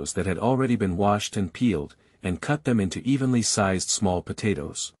potatoes that had already been washed and peeled, and cut them into evenly sized small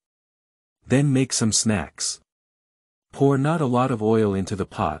potatoes. Then make some snacks. Pour not a lot of oil into the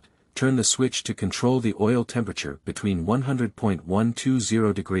pot, turn the switch to control the oil temperature between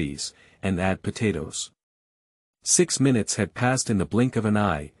 100.120 degrees, and add potatoes. 6 minutes had passed in the blink of an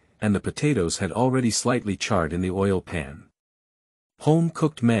eye, and the potatoes had already slightly charred in the oil pan.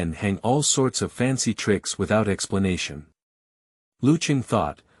 Home-cooked men hang all sorts of fancy tricks without explanation. Lucheng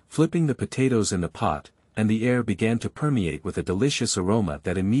thought, flipping the potatoes in the pot, and the air began to permeate with a delicious aroma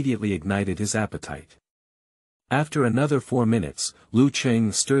that immediately ignited his appetite. After another 4 minutes,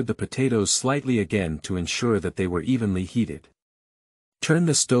 Lucheng stirred the potatoes slightly again to ensure that they were evenly heated. Turn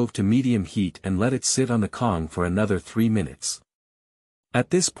the stove to medium heat and let it sit on the Kong for another 3 minutes. At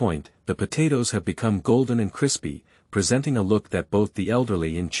this point, the potatoes have become golden and crispy, presenting a look that both the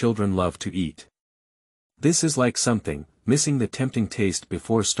elderly and children love to eat. This is like something, missing the tempting taste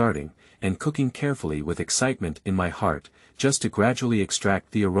before starting, and cooking carefully with excitement in my heart, just to gradually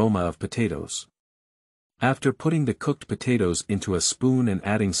extract the aroma of potatoes. After putting the cooked potatoes into a spoon and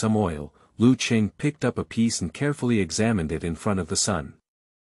adding some oil, Lucheng picked up a piece and carefully examined it in front of the sun.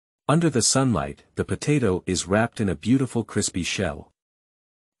 Under the sunlight, the potato is wrapped in a beautiful crispy shell.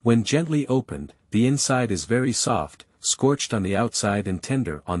 When gently opened, the inside is very soft, scorched on the outside and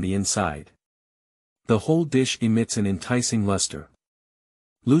tender on the inside. The whole dish emits an enticing luster.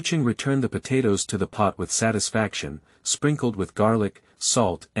 Lucheng returned the potatoes to the pot with satisfaction, sprinkled with garlic,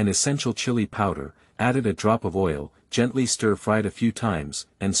 salt and essential chili powder, added a drop of oil, gently stir-fried a few times,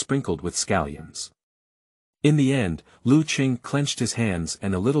 and sprinkled with scallions. In the end, Lucheng clenched his hands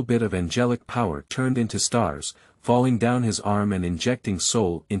and a little bit of angelic power turned into stars, falling down his arm and injecting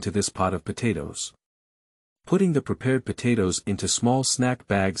soul into this pot of potatoes. Putting the prepared potatoes into small snack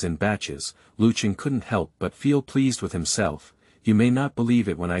bags and batches, Lucheng couldn't help but feel pleased with himself. You may not believe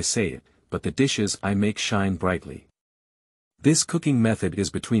it when I say it, but the dishes I make shine brightly. This cooking method is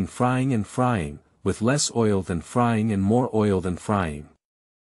between frying and frying, with less oil than frying and more oil than frying.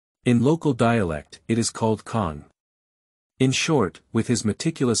 In local dialect, it is called Kong. In short, with his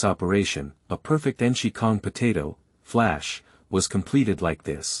meticulous operation, a perfect Enchi Kong potato, flash, was completed like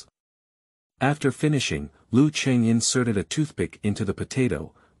this. After finishing, Lucheng inserted a toothpick into the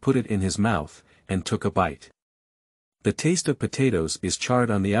potato, put it in his mouth, and took a bite. The taste of potatoes is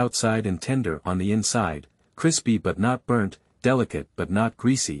charred on the outside and tender on the inside, crispy but not burnt, delicate but not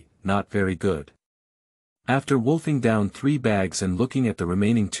greasy, not very good. After wolfing down 3 bags and looking at the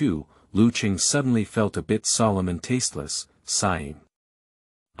remaining 2, Lucheng suddenly felt a bit solemn and tasteless, sighing.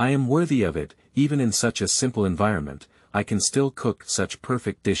 I am worthy of it, even in such a simple environment, I can still cook such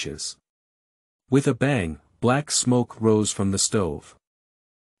perfect dishes. With a bang, black smoke rose from the stove.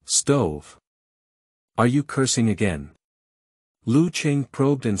 Stove! Are you cursing again? Lucheng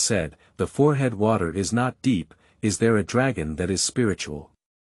probed and said, the forehead water is not deep, is there a dragon that is spiritual?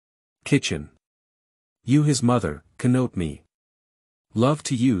 Kitchen. You his mother, connote me. Love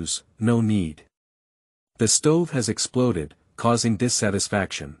to use, no need. The stove has exploded, causing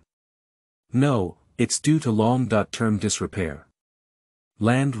dissatisfaction. No, it's due to long-term disrepair.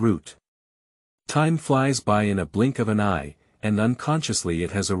 Land route. Time flies by in a blink of an eye, and unconsciously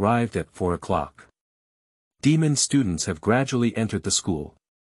it has arrived at 4 o'clock. Demon students have gradually entered the school.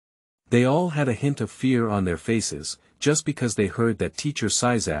 They all had a hint of fear on their faces, just because they heard that teacher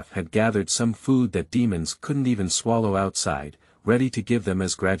Sizaf had gathered some food that demons couldn't even swallow outside, ready to give them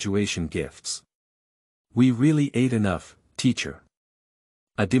as graduation gifts. We really ate enough, teacher.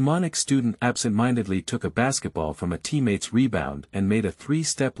 A demonic student absent-mindedly took a basketball from a teammate's rebound and made a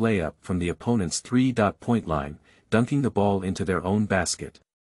 3-step layup from the opponent's 3-point line, dunking the ball into their own basket.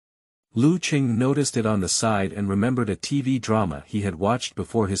 Lucheng noticed it on the side and remembered a TV drama he had watched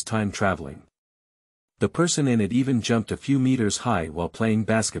before his time traveling. The person in it even jumped a few meters high while playing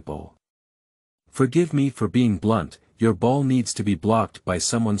basketball. Forgive me for being blunt, your ball needs to be blocked by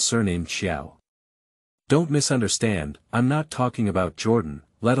someone surnamed Xiao. Don't misunderstand, I'm not talking about Jordan,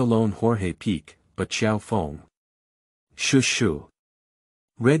 let alone Jorge Peak, but Xiao Feng. Shush shoo.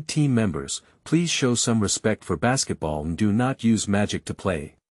 Red team members, please show some respect for basketball and do not use magic to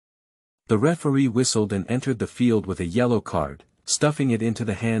play. The referee whistled and entered the field with a yellow card, stuffing it into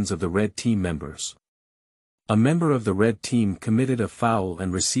the hands of the red team members. A member of the red team committed a foul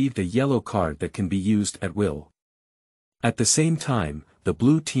and received a yellow card that can be used at will. At the same time, the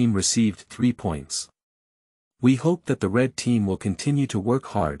blue team received 3 points. We hope that the red team will continue to work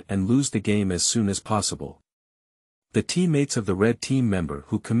hard and lose the game as soon as possible. The teammates of the red team member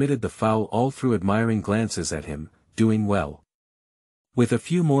who committed the foul all threw admiring glances at him, doing well. With a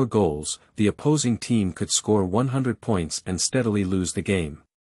few more goals, the opposing team could score 100 points and steadily lose the game.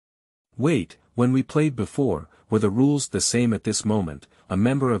 Wait, when we played before, were the rules the same at this moment? A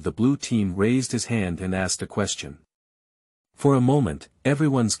member of the blue team raised his hand and asked a question. For a moment,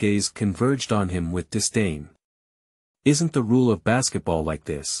 everyone's gaze converged on him with disdain. Isn't the rule of basketball like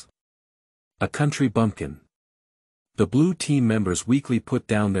this? A country bumpkin. The blue team members weakly put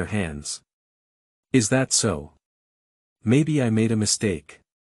down their hands. Is that so? Maybe I made a mistake.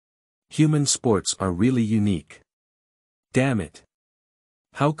 Human sports are really unique. Damn it.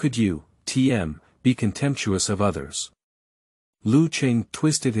 How could you, TM, be contemptuous of others? Lucheng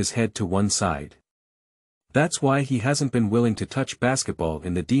twisted his head to one side. That's why he hasn't been willing to touch basketball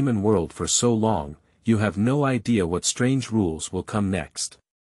in the demon world for so long, you have no idea what strange rules will come next.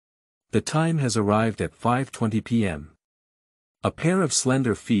 The time has arrived at 5:20 p.m. A pair of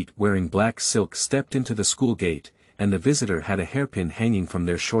slender feet wearing black silk stepped into the school gate, and the visitor had a hairpin hanging from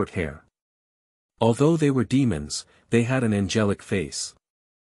their short hair. Although they were demons, they had an angelic face.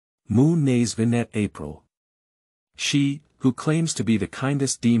 Moon Nays Vinette April. She, who claims to be the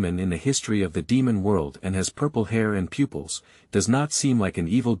kindest demon in the history of the demon world and has purple hair and pupils, does not seem like an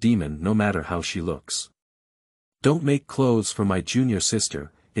evil demon no matter how she looks. Don't make clothes for my junior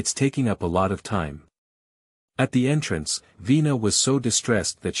sister, it's taking up a lot of time. At the entrance, Vina was so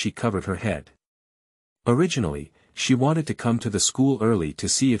distressed that she covered her head. Originally, she wanted to come to the school early to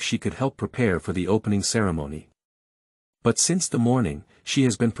see if she could help prepare for the opening ceremony. But since the morning, she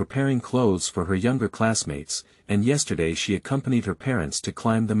has been preparing clothes for her younger classmates, and yesterday she accompanied her parents to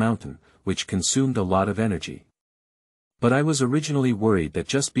climb the mountain, which consumed a lot of energy. But I was originally worried that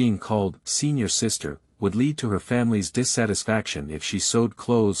just being called senior sister would lead to her family's dissatisfaction if she sewed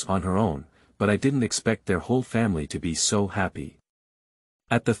clothes on her own, but I didn't expect their whole family to be so happy.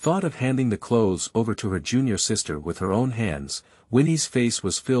 At the thought of handing the clothes over to her junior sister with her own hands, Winnie's face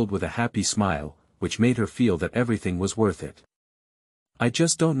was filled with a happy smile, which made her feel that everything was worth it. I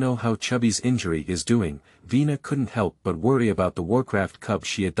just don't know how Chubby's injury is doing. Vina couldn't help but worry about the Warcraft cub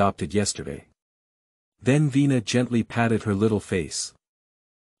she adopted yesterday. Then Vina gently patted her little face.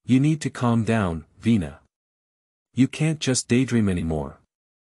 You need to calm down, Vina. You can't just daydream anymore.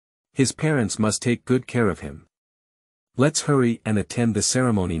 His parents must take good care of him. Let's hurry and attend the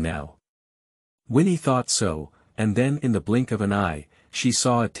ceremony now. Winnie thought so, and then in the blink of an eye, she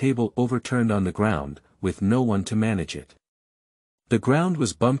saw a table overturned on the ground, with no one to manage it. The ground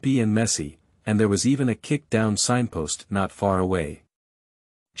was bumpy and messy, and there was even a kicked-down signpost not far away.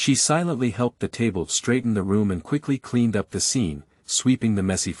 She silently helped the table straighten the room and quickly cleaned up the scene, sweeping the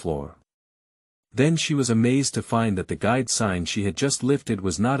messy floor. Then she was amazed to find that the guide sign she had just lifted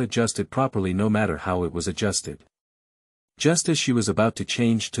was not adjusted properly no matter how it was adjusted. Just as she was about to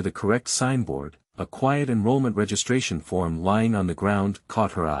change to the correct signboard, a quiet enrollment registration form lying on the ground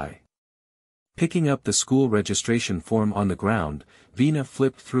caught her eye. Picking up the school registration form on the ground, Veena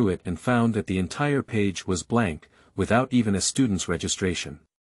flipped through it and found that the entire page was blank, without even a student's registration.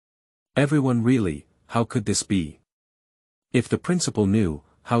 Everyone really, how could this be? If the principal knew,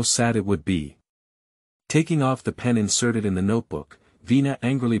 how sad it would be. Taking off the pen inserted in the notebook, Veena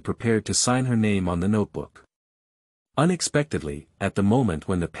angrily prepared to sign her name on the notebook. Unexpectedly, at the moment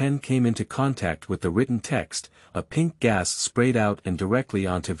when the pen came into contact with the written text, a pink gas sprayed out and directly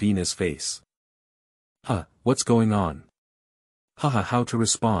onto Veena's face. What's going on? How to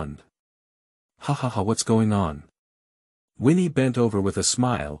respond? What's going on? Winnie bent over with a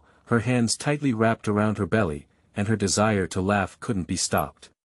smile, her hands tightly wrapped around her belly, and her desire to laugh couldn't be stopped.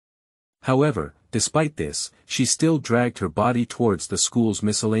 However, despite this, she still dragged her body towards the school's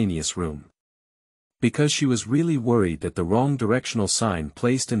miscellaneous room. Because she was really worried that the wrong directional sign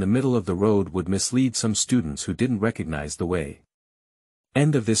placed in the middle of the road would mislead some students who didn't recognize the way.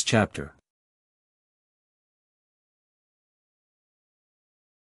 End of this chapter.